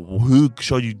 I don't know who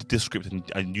showed you this script,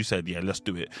 and you said, yeah, let's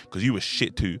do it, because you were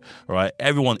shit too, all right?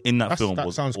 Everyone in that film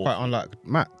was sounds awful. quite unlike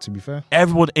Matt, to be fair.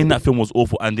 Everyone in that film was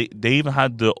awful, and they even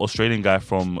had the Australian guy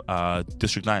from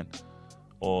District 9.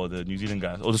 Or the New Zealand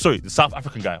guy. The South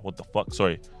African guy. What the fuck?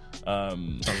 Sorry.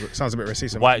 Sounds a bit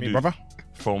racist White from me, dude brother.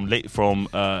 From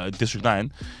District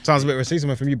 9. Sounds a bit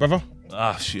racist from you, brother.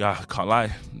 I can't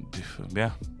lie.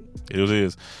 Yeah. It is what it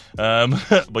is.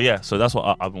 But yeah, so that's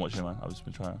what I've been watching, man. I've just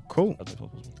been trying. Cool.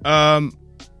 Oh,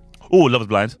 Love is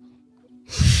Blind.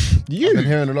 I've been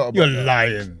hearing a lot about You're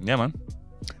lying. Yeah, man.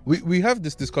 We have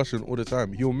this discussion all the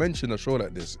time. He'll mention a show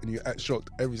like this, and you act shocked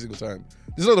every single time.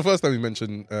 This is not the first time he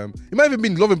mentioned. It might have even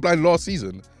been Love and Blind last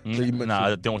season. That you mentioned. Nah, I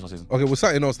didn't watch last season. Okay, well,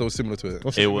 something else that was similar to it.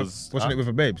 It was Wasn't it with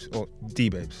the babes or D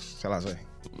babes? Shall I say?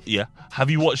 Yeah. Have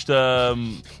you watched?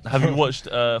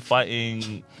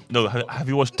 Fighting? No. Have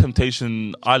you watched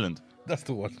Temptation Island? That's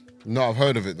the one. No, I've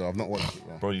heard of it though. I've not watched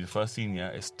it. Bro, the first scene, yeah,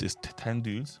 it's 10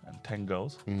 dudes and 10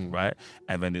 girls, right?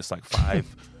 And then it's like five.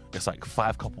 It's like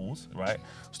 5 couples, right?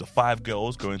 So the 5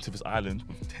 girls go into this island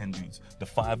with 10 dudes. The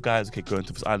 5 guys go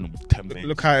into this island with 10 babes.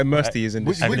 Look how immersed he is in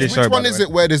this. Which one is it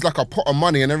where there's like a pot of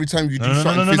money and every time you do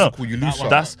something physical, you lose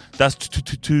something? That's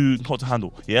too hard to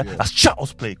handle. Yeah, that's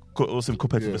child's play. Also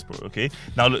compared to this, bro. Okay.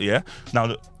 Now look,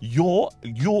 you're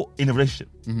in a relationship.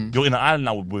 You're in an island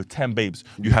now with 10 babes.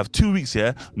 You have 2 weeks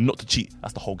here not to cheat.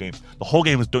 That's the whole game. The whole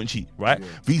game is don't cheat, right? Yeah.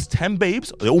 These 10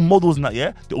 babes, they're all models in that.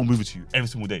 Yeah, they all move it to you every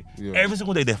single day. Yeah. Every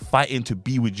single day they're fighting to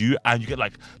be with you, and you get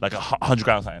like 100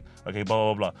 grams something. Okay,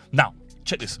 blah blah blah. Now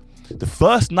check this. The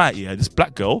first night, yeah, this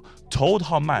black girl told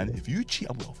her man, if you cheat,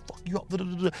 I'm gonna fuck you up.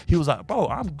 He was like, bro,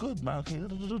 I'm good, man. Okay.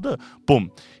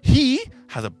 Boom. He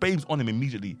has a babes on him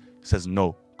immediately. Says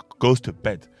no. Goes to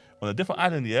bed. On a different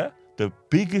island, yeah, the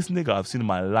biggest nigga I've seen in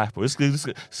my life, bro. This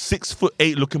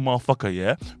 6'8" looking motherfucker,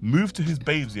 yeah, moved to his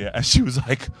babes, yeah, and she was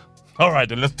like, all right,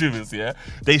 then let's do this, yeah.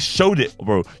 They showed it,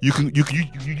 bro. You can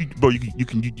YouTube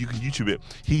it.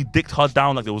 He dicked her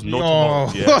down like there was no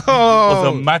tomorrow. Yeah, it was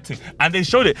a mad thing, and they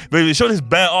showed it. But they showed his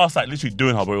bare ass like literally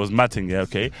doing her, bro. It was mad thing, yeah.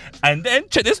 Okay, and then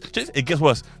check this. It gets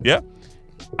worse, yeah.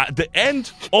 At the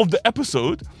end of the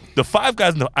episode, the 5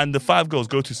 guys and the 5 girls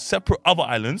go to separate other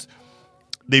islands.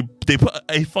 They put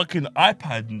a fucking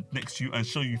iPad next to you and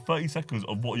show you 30 seconds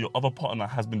of what your other partner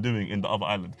has been doing in the other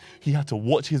island. He had to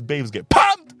watch his babes get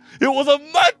pumped. It was a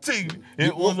mad thing.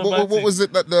 What was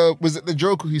it that was it the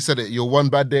Joker who said it? You're one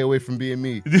bad day away from being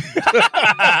me. It's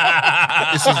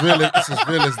as real as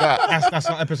that. That's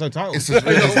not episode title. It's as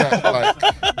real as that.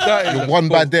 Like, you're one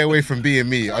bad day away from being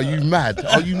me. Are you mad?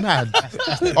 Are you mad?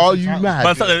 Are you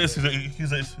mad?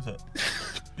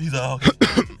 He's a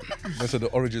That's the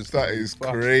origins. That is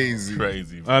crazy.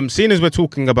 Crazy. Seeing as we're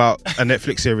talking about a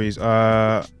Netflix series,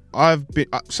 I've been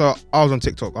so I was on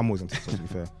TikTok. I'm always on TikTok, to be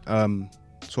fair.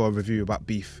 Saw a review about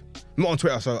Beef. I'm not on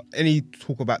Twitter, so any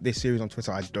talk about this series on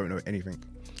Twitter, I don't know anything.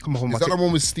 Come on, is that the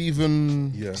one with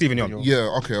Stephen? Yeah. Stephen Yeun.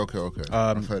 Yeah. Okay.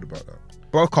 I've heard about that.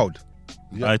 Bro, cold.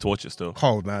 Yeah. I need to watch it still.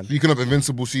 Cold, man. Speaking of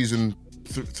Invincible season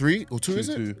 3 or 2, is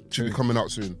it? Two. Should be coming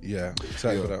out soon. Yeah.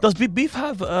 Excited for that. Does Beef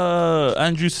have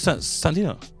Andrew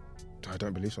Santino? I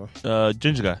don't believe so.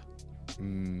 Ginger guy.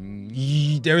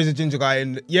 There is a ginger guy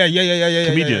in. Yeah.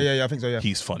 Comedian. Yeah. I think so. Yeah.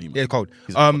 He's funny, man. Yeah, cold.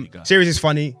 He's a funny guy. Series is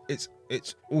funny. It's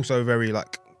also very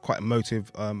like quite emotive.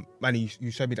 Manny,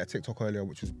 you showed me that TikTok earlier,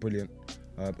 which was brilliant.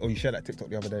 Or you shared that TikTok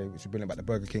the other day, which was brilliant about the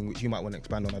Burger King, which you might want to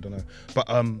expand on. I don't know, but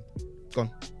go on.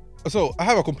 So I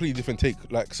have a completely different take.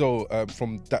 Like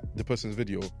from the person's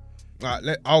video.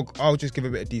 I'll just give a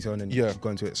bit of detail and then go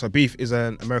into it. So Beef is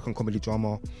an American comedy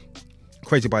drama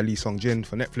created by Lee Sung-jin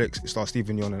for Netflix. It stars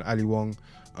Stephen Yeun and Ali Wong.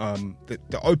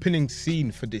 The opening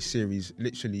scene for this series,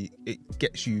 literally, it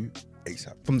gets you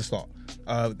ASAP from the start.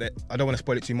 I don't want to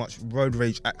spoil it too much. Road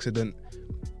rage accident,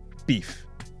 beef,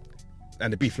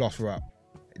 and the beef lasts throughout.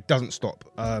 It doesn't stop.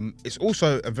 It's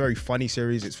also a very funny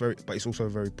series. But it's also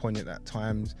very poignant at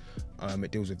times.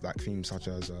 It deals with like themes such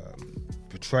as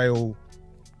betrayal.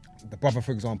 The brother,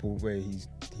 for example, where he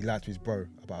lied to his bro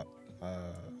about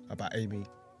Amy.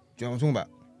 Do you know what I'm talking about?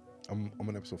 I'm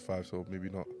on episode 5, so maybe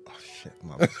not. Oh shit,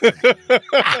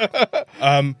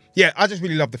 yeah, I just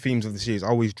really love the themes of the series. I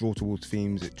always draw towards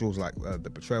themes. It draws like the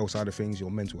betrayal side of things,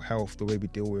 your mental health, the way we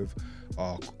deal with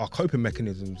our coping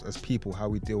mechanisms as people, how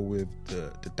we deal with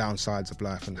the downsides of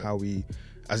life, and how we,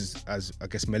 as I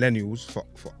guess millennials, for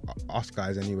us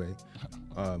guys anyway,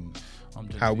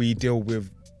 how we deal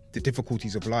with the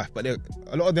difficulties of life. But a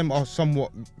lot of them are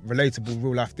somewhat relatable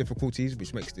real life difficulties,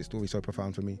 which makes this story so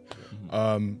profound for me.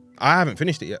 I haven't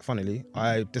finished it yet, funnily.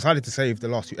 I decided to save the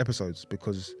last 2 episodes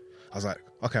because I was like,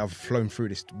 okay, I've flown through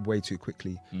this way too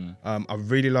quickly. I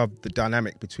really love the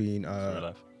dynamic between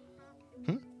okay,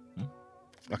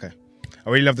 I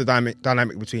really love the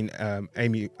dynamic between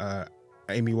Amy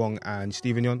Wong and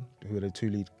Stephen Yeun, who are the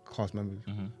 2 lead cast members.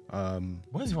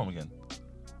 Where's he from again?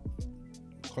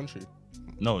 Country.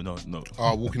 No.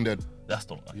 Walking Dead. That's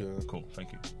the one. Okay, Yeah. cool.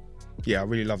 Thank you. Yeah, I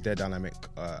really love their dynamic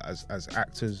as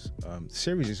actors. The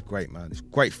series is great, man. It's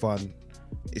great fun.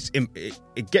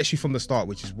 It gets you from the start,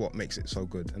 which is what makes it so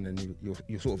good. And then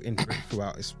you're sort of in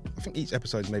throughout. I think each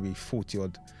episode is maybe 40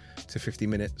 odd to 50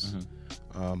 minutes.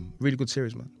 Really good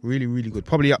series, man. Really, really good.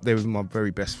 Probably up there with my very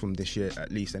best from this year,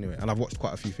 at least. Anyway, and I've watched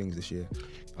quite a few things this year.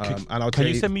 Can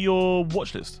you send me your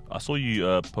watch list? I saw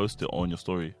you post it on your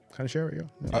story. Can I share it?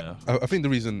 Yeah. I think the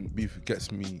reason Beef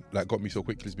got me so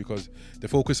quickly is because they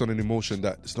focus on an emotion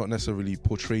that's not necessarily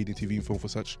portrayed in TV and film for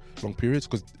such long periods.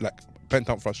 Because like pent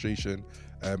up frustration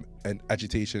and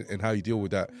agitation and how you deal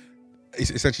with that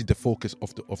is essentially the focus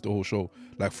of the whole show.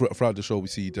 Like throughout the show, we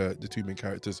see the 2 main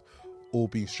characters all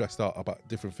being stressed out about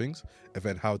different things, and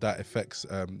then how that affects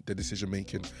their decision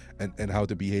making and how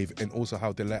they behave, and also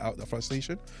how they let out the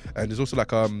frustration. And there's also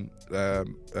like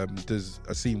there's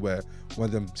a scene where one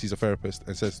of them sees a therapist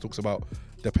and talks about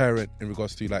the parent in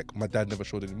regards to like, my dad never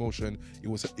showed an emotion. He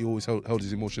always held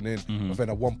his emotion in. But then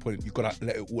at one point you gotta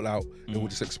let it all out, and it will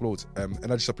just explode.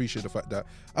 And I just appreciate the fact that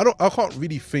I can't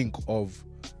really think of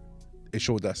a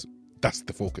show that's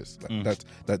the focus. Like,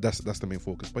 that's the main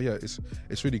focus. But yeah,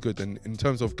 it's really good. And in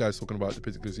terms of guys talking about the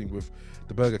particular scene with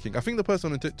the Burger King, I think the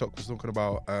person on TikTok was talking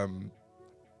about I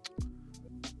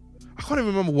can't even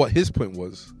remember what his point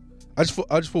was. I just thought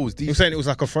it was He deep. was saying it was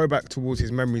like a throwback towards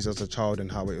his memories as a child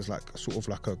and how it was like sort of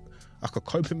like a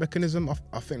coping mechanism.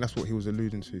 I think that's what he was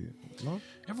alluding to. No?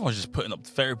 Everyone's just putting up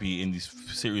therapy in these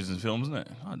series and films, isn't it?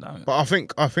 Oh, damn it. But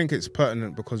I think it's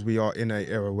pertinent because we are in an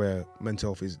era where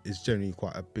mental health is generally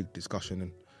quite a big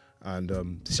discussion, and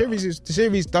the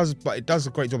series does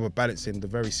a great job of balancing the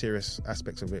very serious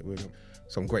aspects of it with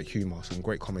some great humour, some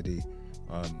great comedy,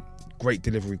 great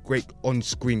delivery, great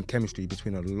on-screen chemistry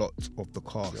between a lot of the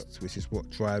cast, which is what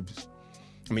drives.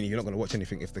 I mean, you're not going to watch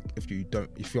anything if you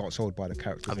aren't sold by the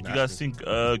characters. Have you guys seen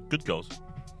Good Girls?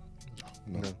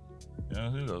 No. Yeah,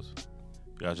 Good Girls.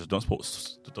 Yeah, just don't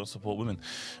support women.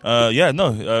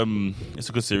 It's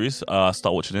a good series. I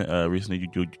started watching it recently.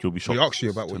 You'll be shocked. We asked you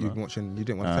about what you've been watching. You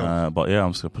didn't want to tell us. But yeah,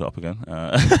 I'm just gonna put it up again.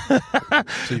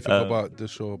 So you forgot about the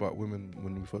show about women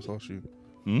when we first asked you?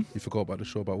 You forgot about the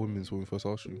show about women when we first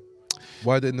asked you?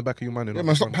 Why are they in the back of your mind? Yeah,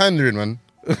 man, stop pandering, man.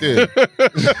 Yeah.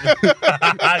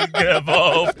 Get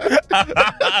involved.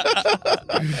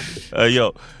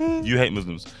 Yo, you hate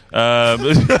Muslims.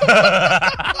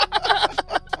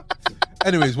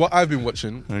 Anyways, what I've been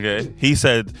watching. Okay, he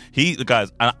said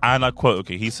guys, and I quote.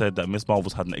 Okay, he said that Miss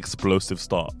Marvel's had an explosive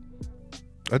start.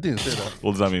 I didn't say that.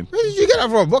 What does that mean? Where did you get that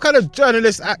from? What kind of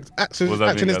journalist action What does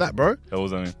that mean, is guys? that, bro? What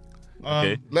does that mean?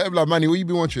 Okay. Let him, like, Manny, what you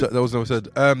been watching? That was never said.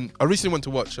 I recently went to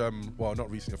watch. Well,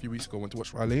 not recently. A few weeks ago, I went to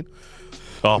watch Rylane.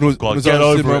 Oh No, my God, no, get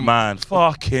no, over no, it, man.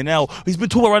 Fucking hell. He's been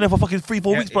talking right now for fucking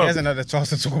 3-4 weeks, bro. He hasn't had a chance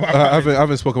to talk about I it.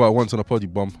 haven't spoken about it once on a pod, you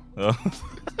bum.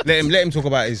 Let him talk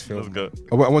about his film. Let's go.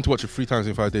 I went to watch it 3 times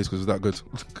in 5 days because it's that good.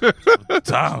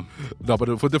 Damn. No,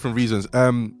 but for different reasons.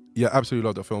 Yeah, absolutely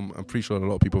love that film. I'm pretty sure a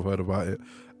lot of people have heard about it.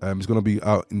 It's going to be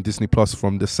out in Disney Plus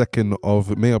from the 2nd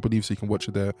of May, I believe, so you can watch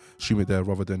it there, stream it there,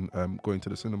 rather than going to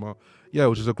the cinema. Yeah,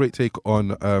 which is a great take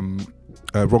on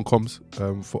rom-coms,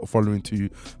 following 2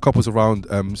 couples around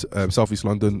Southeast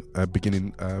London,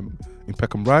 beginning in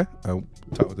Peckham Rye,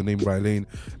 titled the name Rye Lane,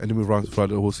 and then we run throughout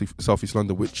the whole Southeast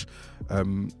London, which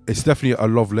it's definitely a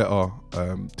love letter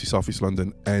to Southeast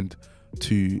London and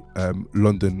to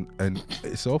London and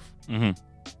itself. Mm-hmm.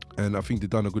 And I think they've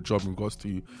done a good job in regards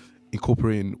to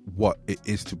incorporating what it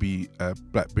is to be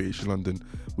Black British in London.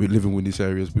 We're living in these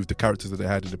areas with the characters that they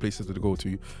had and the places that they go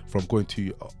to, from going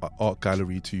to art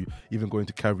gallery to even going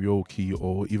to karaoke,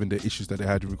 or even the issues that they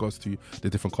had in regards to the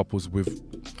different couples with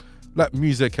like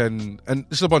music and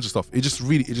just a bunch of stuff. It just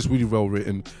really well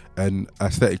written, and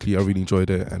aesthetically I really enjoyed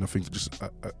it, and I think it's just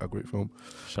a great film.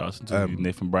 Shout out to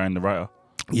Nathan Bryan, the writer.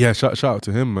 Yeah, shout out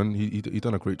to him, man. He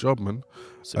done a great job, man.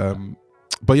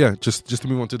 But yeah, just to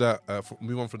move on to that,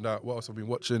 move on from that, what else I've been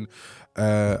watching?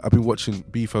 I've been watching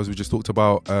Beef, as we just talked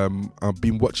about. I've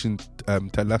been watching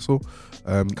Ted Lasso.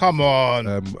 Come on.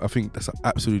 I think that's an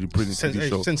absolutely brilliant TV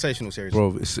show. Sensational series.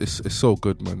 Bro, it's so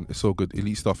good, man. It's so good.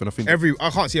 Elite stuff. And I think I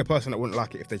can't see a person that wouldn't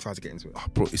like it if they tried to get into it.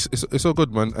 bro, it's so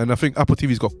good, man. And I think Apple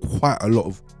TV's got quite a lot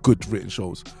of good written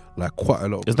shows. Like quite a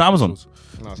lot of It's not Amazon.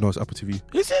 shows. No, it's Apple TV.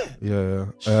 Is it?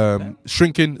 Yeah.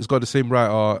 Shrinking has got the same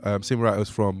writers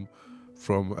from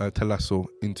Ted Lasso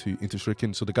into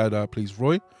Shrinking. So the guy that plays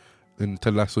Roy in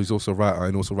Ted Lasso is also a writer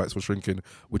and also writes for Shrinking,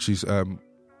 which is it's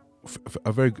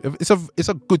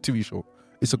a good TV show.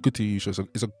 It's a good TV show.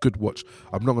 It's a good watch.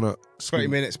 I'm not gonna 20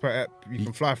 minutes per ep. You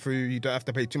can fly through. You don't have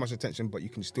to pay too much attention, but you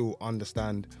can still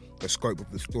understand the scope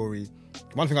of the story.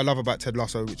 One thing I love about Ted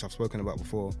Lasso, which I've spoken about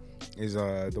before, is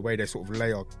the way they sort of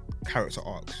layer character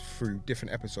arcs through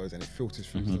different episodes, and it filters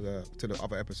through to the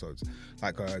other episodes.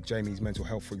 Like Jamie's mental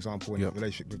health, for example, and his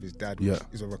relationship with his dad, which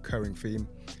is a recurring theme,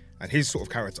 and his sort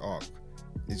of character arc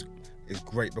is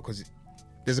great because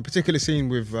there's a particular scene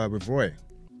with Roy,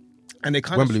 and they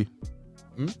kind Wembley.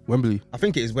 Wembley. I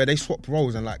think it is where they swap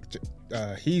roles, and like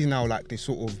he's now like this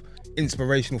sort of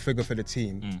inspirational figure for the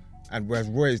team, and whereas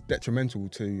Roy is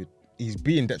he's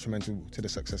being detrimental to the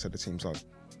success of the team. So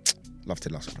love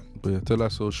Ted Lasso. But yeah, Ted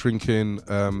Lasso, Shrinking,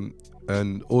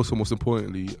 and also most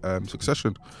importantly,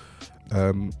 Succession.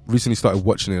 Recently started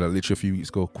watching it like literally a few weeks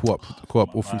ago.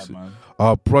 Co-op all through.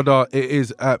 Brother, it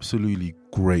is absolutely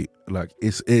great. Like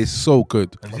it's so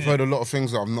good. I've heard a lot of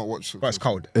things that I've not watched. But it's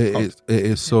cold. It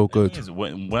is so good.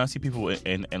 When I see people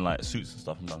in like suits and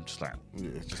stuff, I'm just like, Yeah,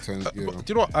 it just turns, But do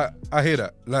you know what? I hear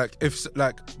that. Like if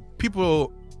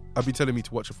people have been telling me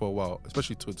to watch it for a while,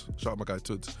 especially Tuds. Shout out my guy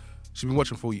Tuds. She's been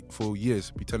watching for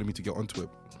years, be telling me to get onto it.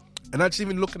 And I just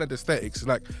even looking at the aesthetics,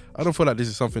 like I don't feel like this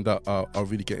is something that I'll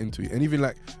really get into. And even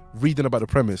like reading about the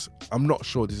premise, I'm not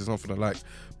sure this is something I like.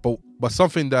 But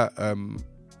something that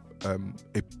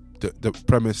the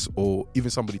premise, or even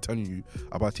somebody telling you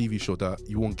about a TV show that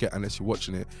you won't get unless you're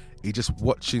watching it. You're just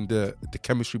watching the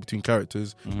chemistry between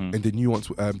characters and the nuance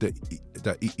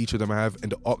that each of them have,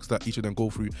 and the arcs that each of them go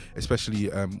through.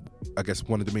 Especially, I guess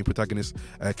one of the main protagonists,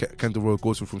 Kendall Rowe,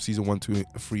 goes through from season 1 to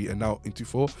 3 and now into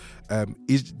 4.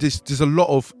 There's a lot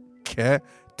of care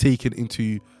taken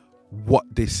into what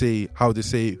they say, how they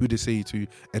say it, who they say it to,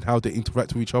 and how they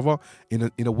interact with each other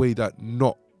in a way that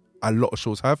not a lot of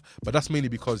shows have. But that's mainly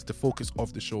because the focus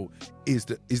of the show is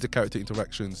the character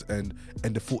interactions and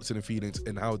the thoughts and the feelings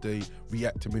and how they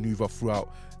react and maneuver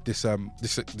throughout this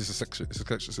succession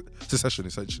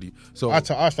essentially. So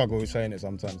I struggle with saying it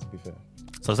sometimes, to be fair.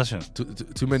 Succession.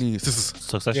 Too many.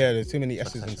 Succession. Yeah, there's too many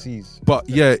S's and C's. But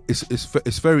yeah,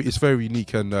 it's very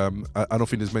unique, and I don't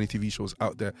think there's many TV shows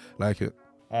out there like it.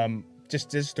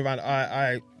 Just around,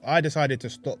 I decided to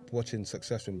stop watching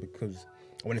Succession because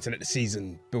I wanted to let the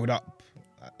season build up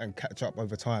and catch up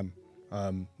over time.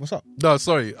 What's up? No,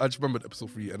 sorry, I just remembered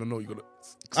episode 3, and I know you're gonna.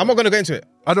 I'm not gonna get into it.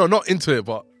 I know, not into it,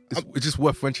 but it's just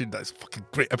worth mentioning that it's a fucking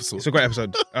great episode. It's a great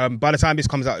episode. By the time this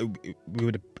comes out,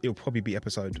 it'll probably be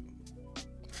episode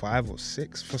 5 or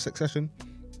 6 for Succession.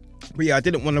 But yeah, I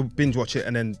didn't want to binge watch it,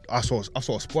 and then I saw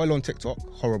a spoiler on TikTok.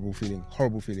 Horrible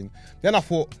feeling. Then I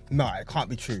thought, nah, it can't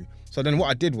be true. So then what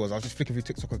I did was I was just flicking through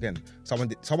TikTok again.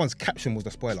 Someone's caption was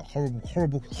the spoiler.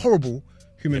 Horrible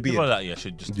human being. People like that,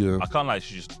 should just. Yeah. I can't lie,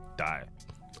 should just die.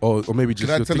 Or maybe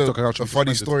just Can I tell a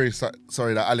funny story?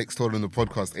 Sorry, that Alex told on the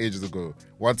podcast ages ago.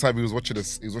 One time he was watching a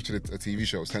TV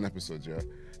show. It was 10 episodes. Yeah,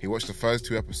 he watched the first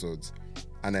 2 episodes,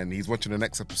 and then he's watching the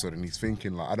next episode, and he's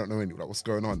thinking like, I don't know like what's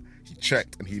going on. He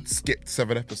checked, and he'd skipped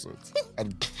 7 episodes.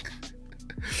 And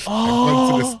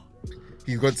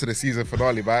he's gone to the season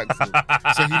finale by accident.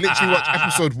 So he literally watched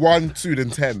episode 1, 2,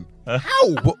 then 10. How?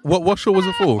 What show was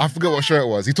it for? I forget what show it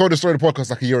was. He told the story on the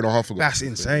podcast like a year and a half ago. That's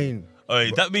insane. Oh,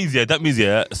 that means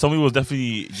somebody was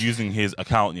definitely using his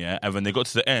account, and when they got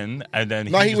to the end, and then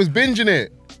he was binging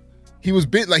it. He was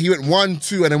he went 1,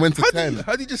 2, and then went to 10.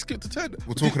 How did he just skip to 10?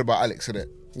 We're talking about Alex, innit?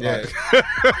 Yeah.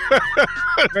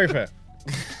 Very fair.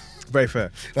 Very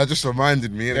fair. That just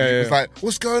reminded me. Yeah, he was like,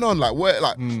 "What's going on? Like, where?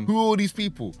 Like, who are all these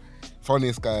people?"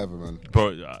 Funniest guy ever, man.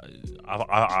 Bro,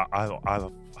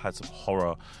 I've had some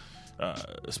horror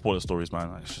spoiler stories,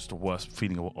 man. Like, it's just the worst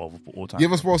feeling of all time. You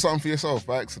ever spoil something for yourself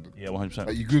by accident? Yeah, 100%.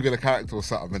 Like you Google a character or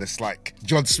something, and it's like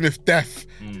John Smith death.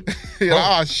 You're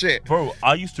like, shit, bro.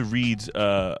 I used to read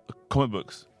comic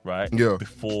books, right? Yeah.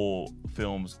 Before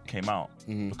films came out,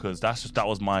 because that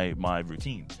was my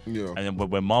routine. Yeah. And then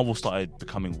when Marvel started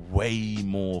becoming way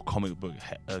more comic book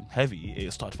heavy,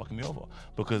 it started fucking me over,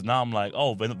 because now I'm like,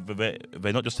 oh,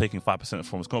 they're not just taking 5%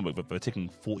 from his comic book, but they're taking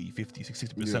 40, 50,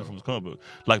 60% from his comic book.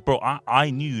 Like, bro, I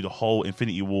knew the whole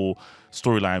Infinity War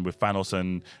storyline with Thanos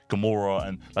and Gamora,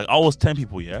 and like I was telling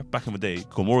people, back in the day,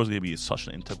 Gamora's gonna be such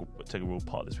an integral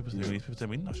part of this. People tell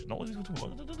me, no, she's not what he's talking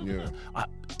about. Yeah.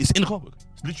 It's in the comic book.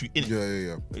 It's literally in it.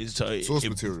 Yeah. It's source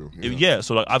material. Yeah.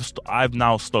 So like I've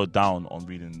now slowed down on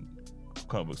reading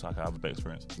comic books so I can have a better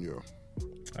experience. Yeah.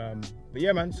 But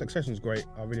yeah, man, Succession's great.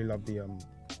 I really love the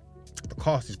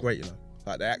cast is great,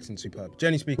 like the acting's superb.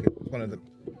 Generally speaking, it's one of the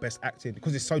best acting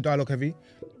because it's so dialogue heavy.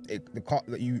 It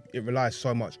relies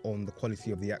so much on the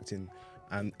quality of the acting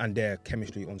and their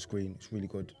chemistry on screen. It's really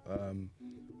good.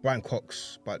 Brian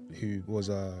Cox, he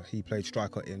played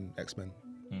Stryker in X-Men.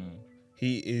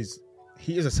 He is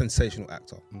a sensational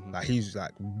actor. Like he's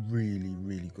like really,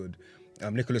 really good.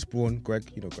 Nicholas Braun,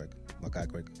 Greg, my guy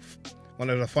Greg. One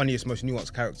of the funniest, most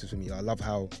nuanced characters for me. I love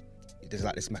how there's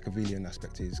like this Machiavellian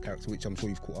aspect to his character, which I'm sure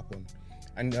you've caught up on.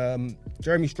 And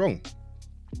Jeremy Strong,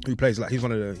 who plays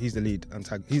he's the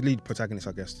lead protagonist,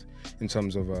 I guess, in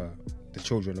terms of the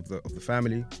children of the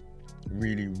family.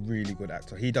 Really, really good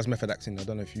actor. He does method acting. I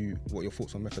don't know what your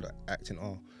thoughts on method acting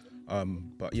are.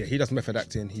 But yeah, he does method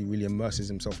acting. He really immerses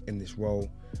himself in this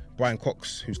role. Brian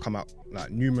Cox, who's come out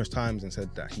like numerous times and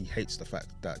said that he hates the fact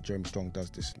that Jeremy Strong does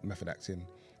this method acting.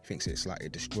 He thinks it's like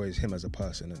it destroys him as a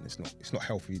person, and it's not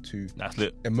healthy to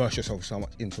immerse yourself so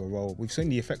much into a role. We've seen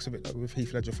the effects of it with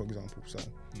Heath Ledger, for example. So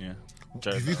yeah.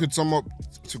 If you could sum up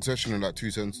Succession in like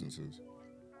 2 sentences,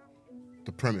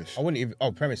 the premise. I wouldn't even.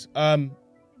 Oh, premise.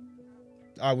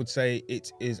 I would say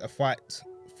it is a fight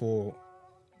for.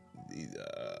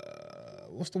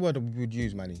 What's the word we would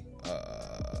use, Manny?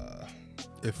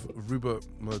 If Rupert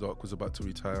Murdoch was about to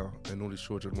retire and all his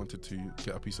children wanted to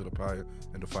get a piece of the pie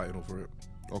and they're fighting over it.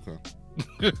 Okay.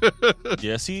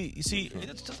 Yeah, see, it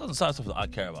just doesn't sound stuff that I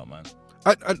care about, man.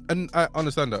 I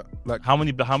understand that. Like how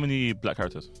many black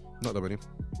characters? Not that many.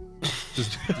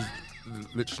 just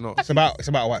literally not. It's about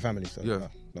a white family, so yeah,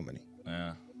 not many.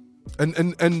 Yeah.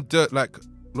 And like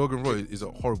Logan Roy is a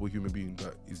horrible human being.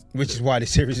 Which is why the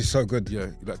series is so good. Yeah,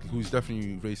 like who's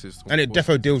definitely racist. And it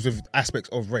defo deals with aspects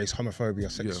of race, homophobia,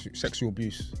 sexual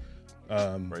abuse,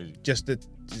 just the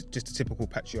typical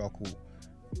patriarchal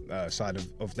side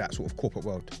of that sort of corporate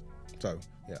world. So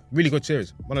yeah, really good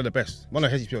series. One of the best. One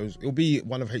of HBO's. It'll be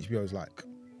one of HBO's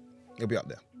it'll be up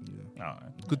there. Yeah.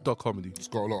 Good dark comedy. It's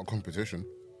got a lot of competition.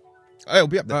 Oh, it'll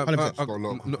be up there.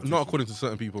 100%. Not according to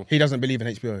certain people. He doesn't believe in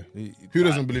HBO. Who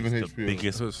doesn't believe in HBO? The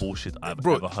biggest bullshit I've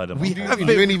Bro, ever heard of. You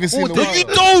ain't even seen The Wire. You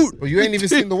don't! But you ain't even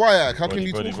seen The Wire. How can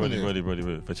you talk on it?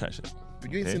 Brody, for chat shit.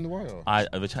 But you ain't seen The Wire.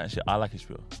 The chat shit, I like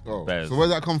HBO. Oh, Bears. so where'd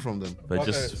that come from then? They're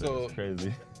Okay, just so-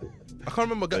 crazy. I can't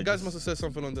remember. Guys must have said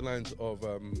something on the lines of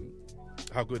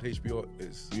how good HBO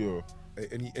is. Yeah.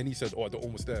 And he said, "Oh, they're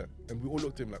almost there." And we all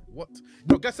looked at him like, "What?"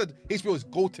 No, guy said HBO is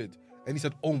goated, and he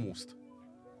said, "Almost."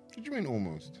 What do you mean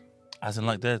almost? As in,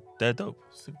 they're dope.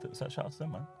 Shout out to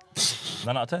them, man.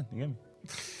 9 out of 10. You get me?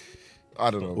 I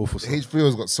don't know. Awful stuff.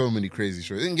 HBO's got so many crazy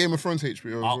shows. Isn't Game of Thrones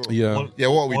HBO as well? Yeah. Yeah,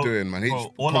 what are we doing, man?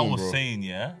 Bro, all I was saying,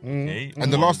 yeah. Okay,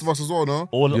 And The Last of Us as well, no?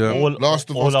 Yeah. Last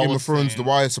of Us, I Game was of Thrones, saying- The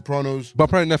Wire, Sopranos. But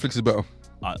apparently Netflix is better.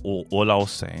 All I was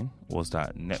saying was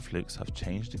that Netflix have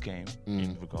changed the game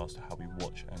in regards to how we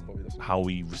watch and how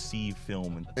we receive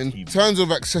film and In TV. terms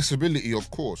of accessibility, of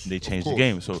course. They changed the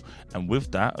game. So, and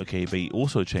with that, okay, they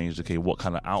also changed, okay, what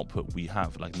kind of output we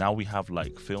have. Like now we have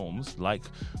like films like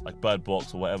Bird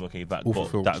Box or whatever, okay,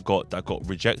 that got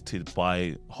rejected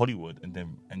by Hollywood, and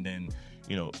then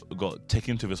got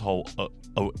taken into this whole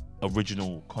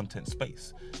original content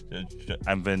space,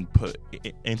 and then put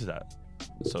into that.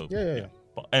 So Yeah.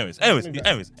 But anyways,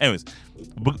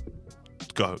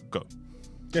 go.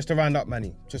 Just to round up,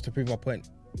 Manny, just to prove my point,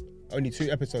 only 2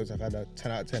 episodes have had a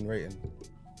 10 out of 10 rating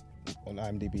on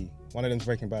IMDb. One of them's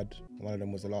Breaking Bad, and one of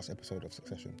them was the last episode of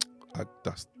Succession.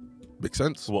 That makes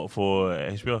sense. What for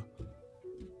HBO?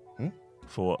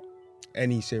 For what?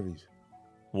 Any series.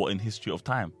 What in history of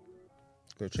time?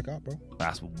 Go check it out, bro.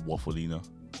 That's waffle,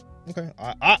 Okay.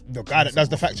 The guy that does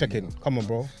the fact checking. Come on,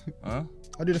 bro. Huh?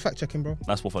 I do the fact checking, bro.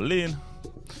 That's waffle lean.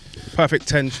 Perfect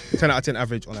 10 out of 10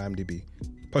 average on IMDb.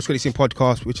 Post-Credit Scene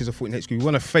Podcast, which is a 14 HQ. We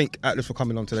want to thank Atlas for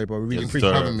coming on today, bro. We really Yes, appreciate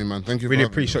sir. Having me, man. Thank you for Really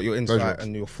having me. appreciate your insight Pleasure.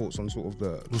 and your thoughts on sort of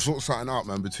the We'll sort something out,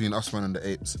 man, between us, man, and the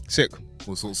Apes. sick.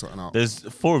 We'll sort something out. There's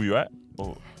 4 of you, right?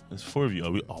 Oh, there's 4 of you.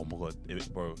 Oh my god,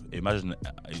 bro! Imagine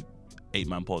an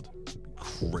 8-man pod.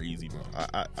 Crazy, bro.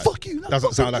 Fuck you.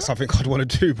 Doesn't sound like something I'd want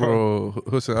to do, bro. Bro,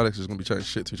 Hus and Alex is gonna be chatting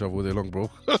shit to each other all day long, bro.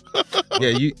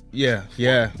 Yeah.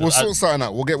 We'll sort something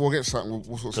out. We'll get something.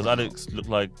 We'll sort Because something out. Alex looked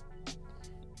like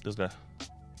this guy.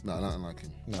 Nah, nothing like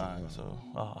him. So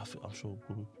I'm sure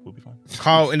we'll be fine.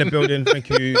 Carl in the building. Thank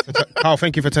you, Carl.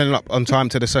 Thank you for turning up on time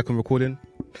to the second recording.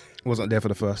 Wasn't there for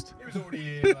the first. He was already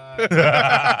here,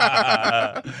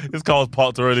 man. This car was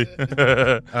parked already.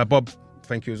 Bob,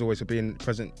 thank you as always for being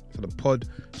present for the pod.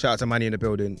 Shout out to Manny in the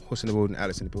building, Huss in the building,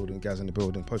 Alice in the building, Gaz in the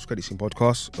building. Post Credit Scene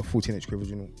Podcast, a 14 HQ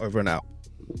original. Over and out.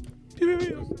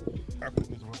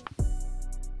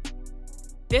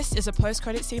 This is a Post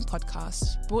Credit Scene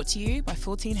podcast brought to you by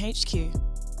 14HQ.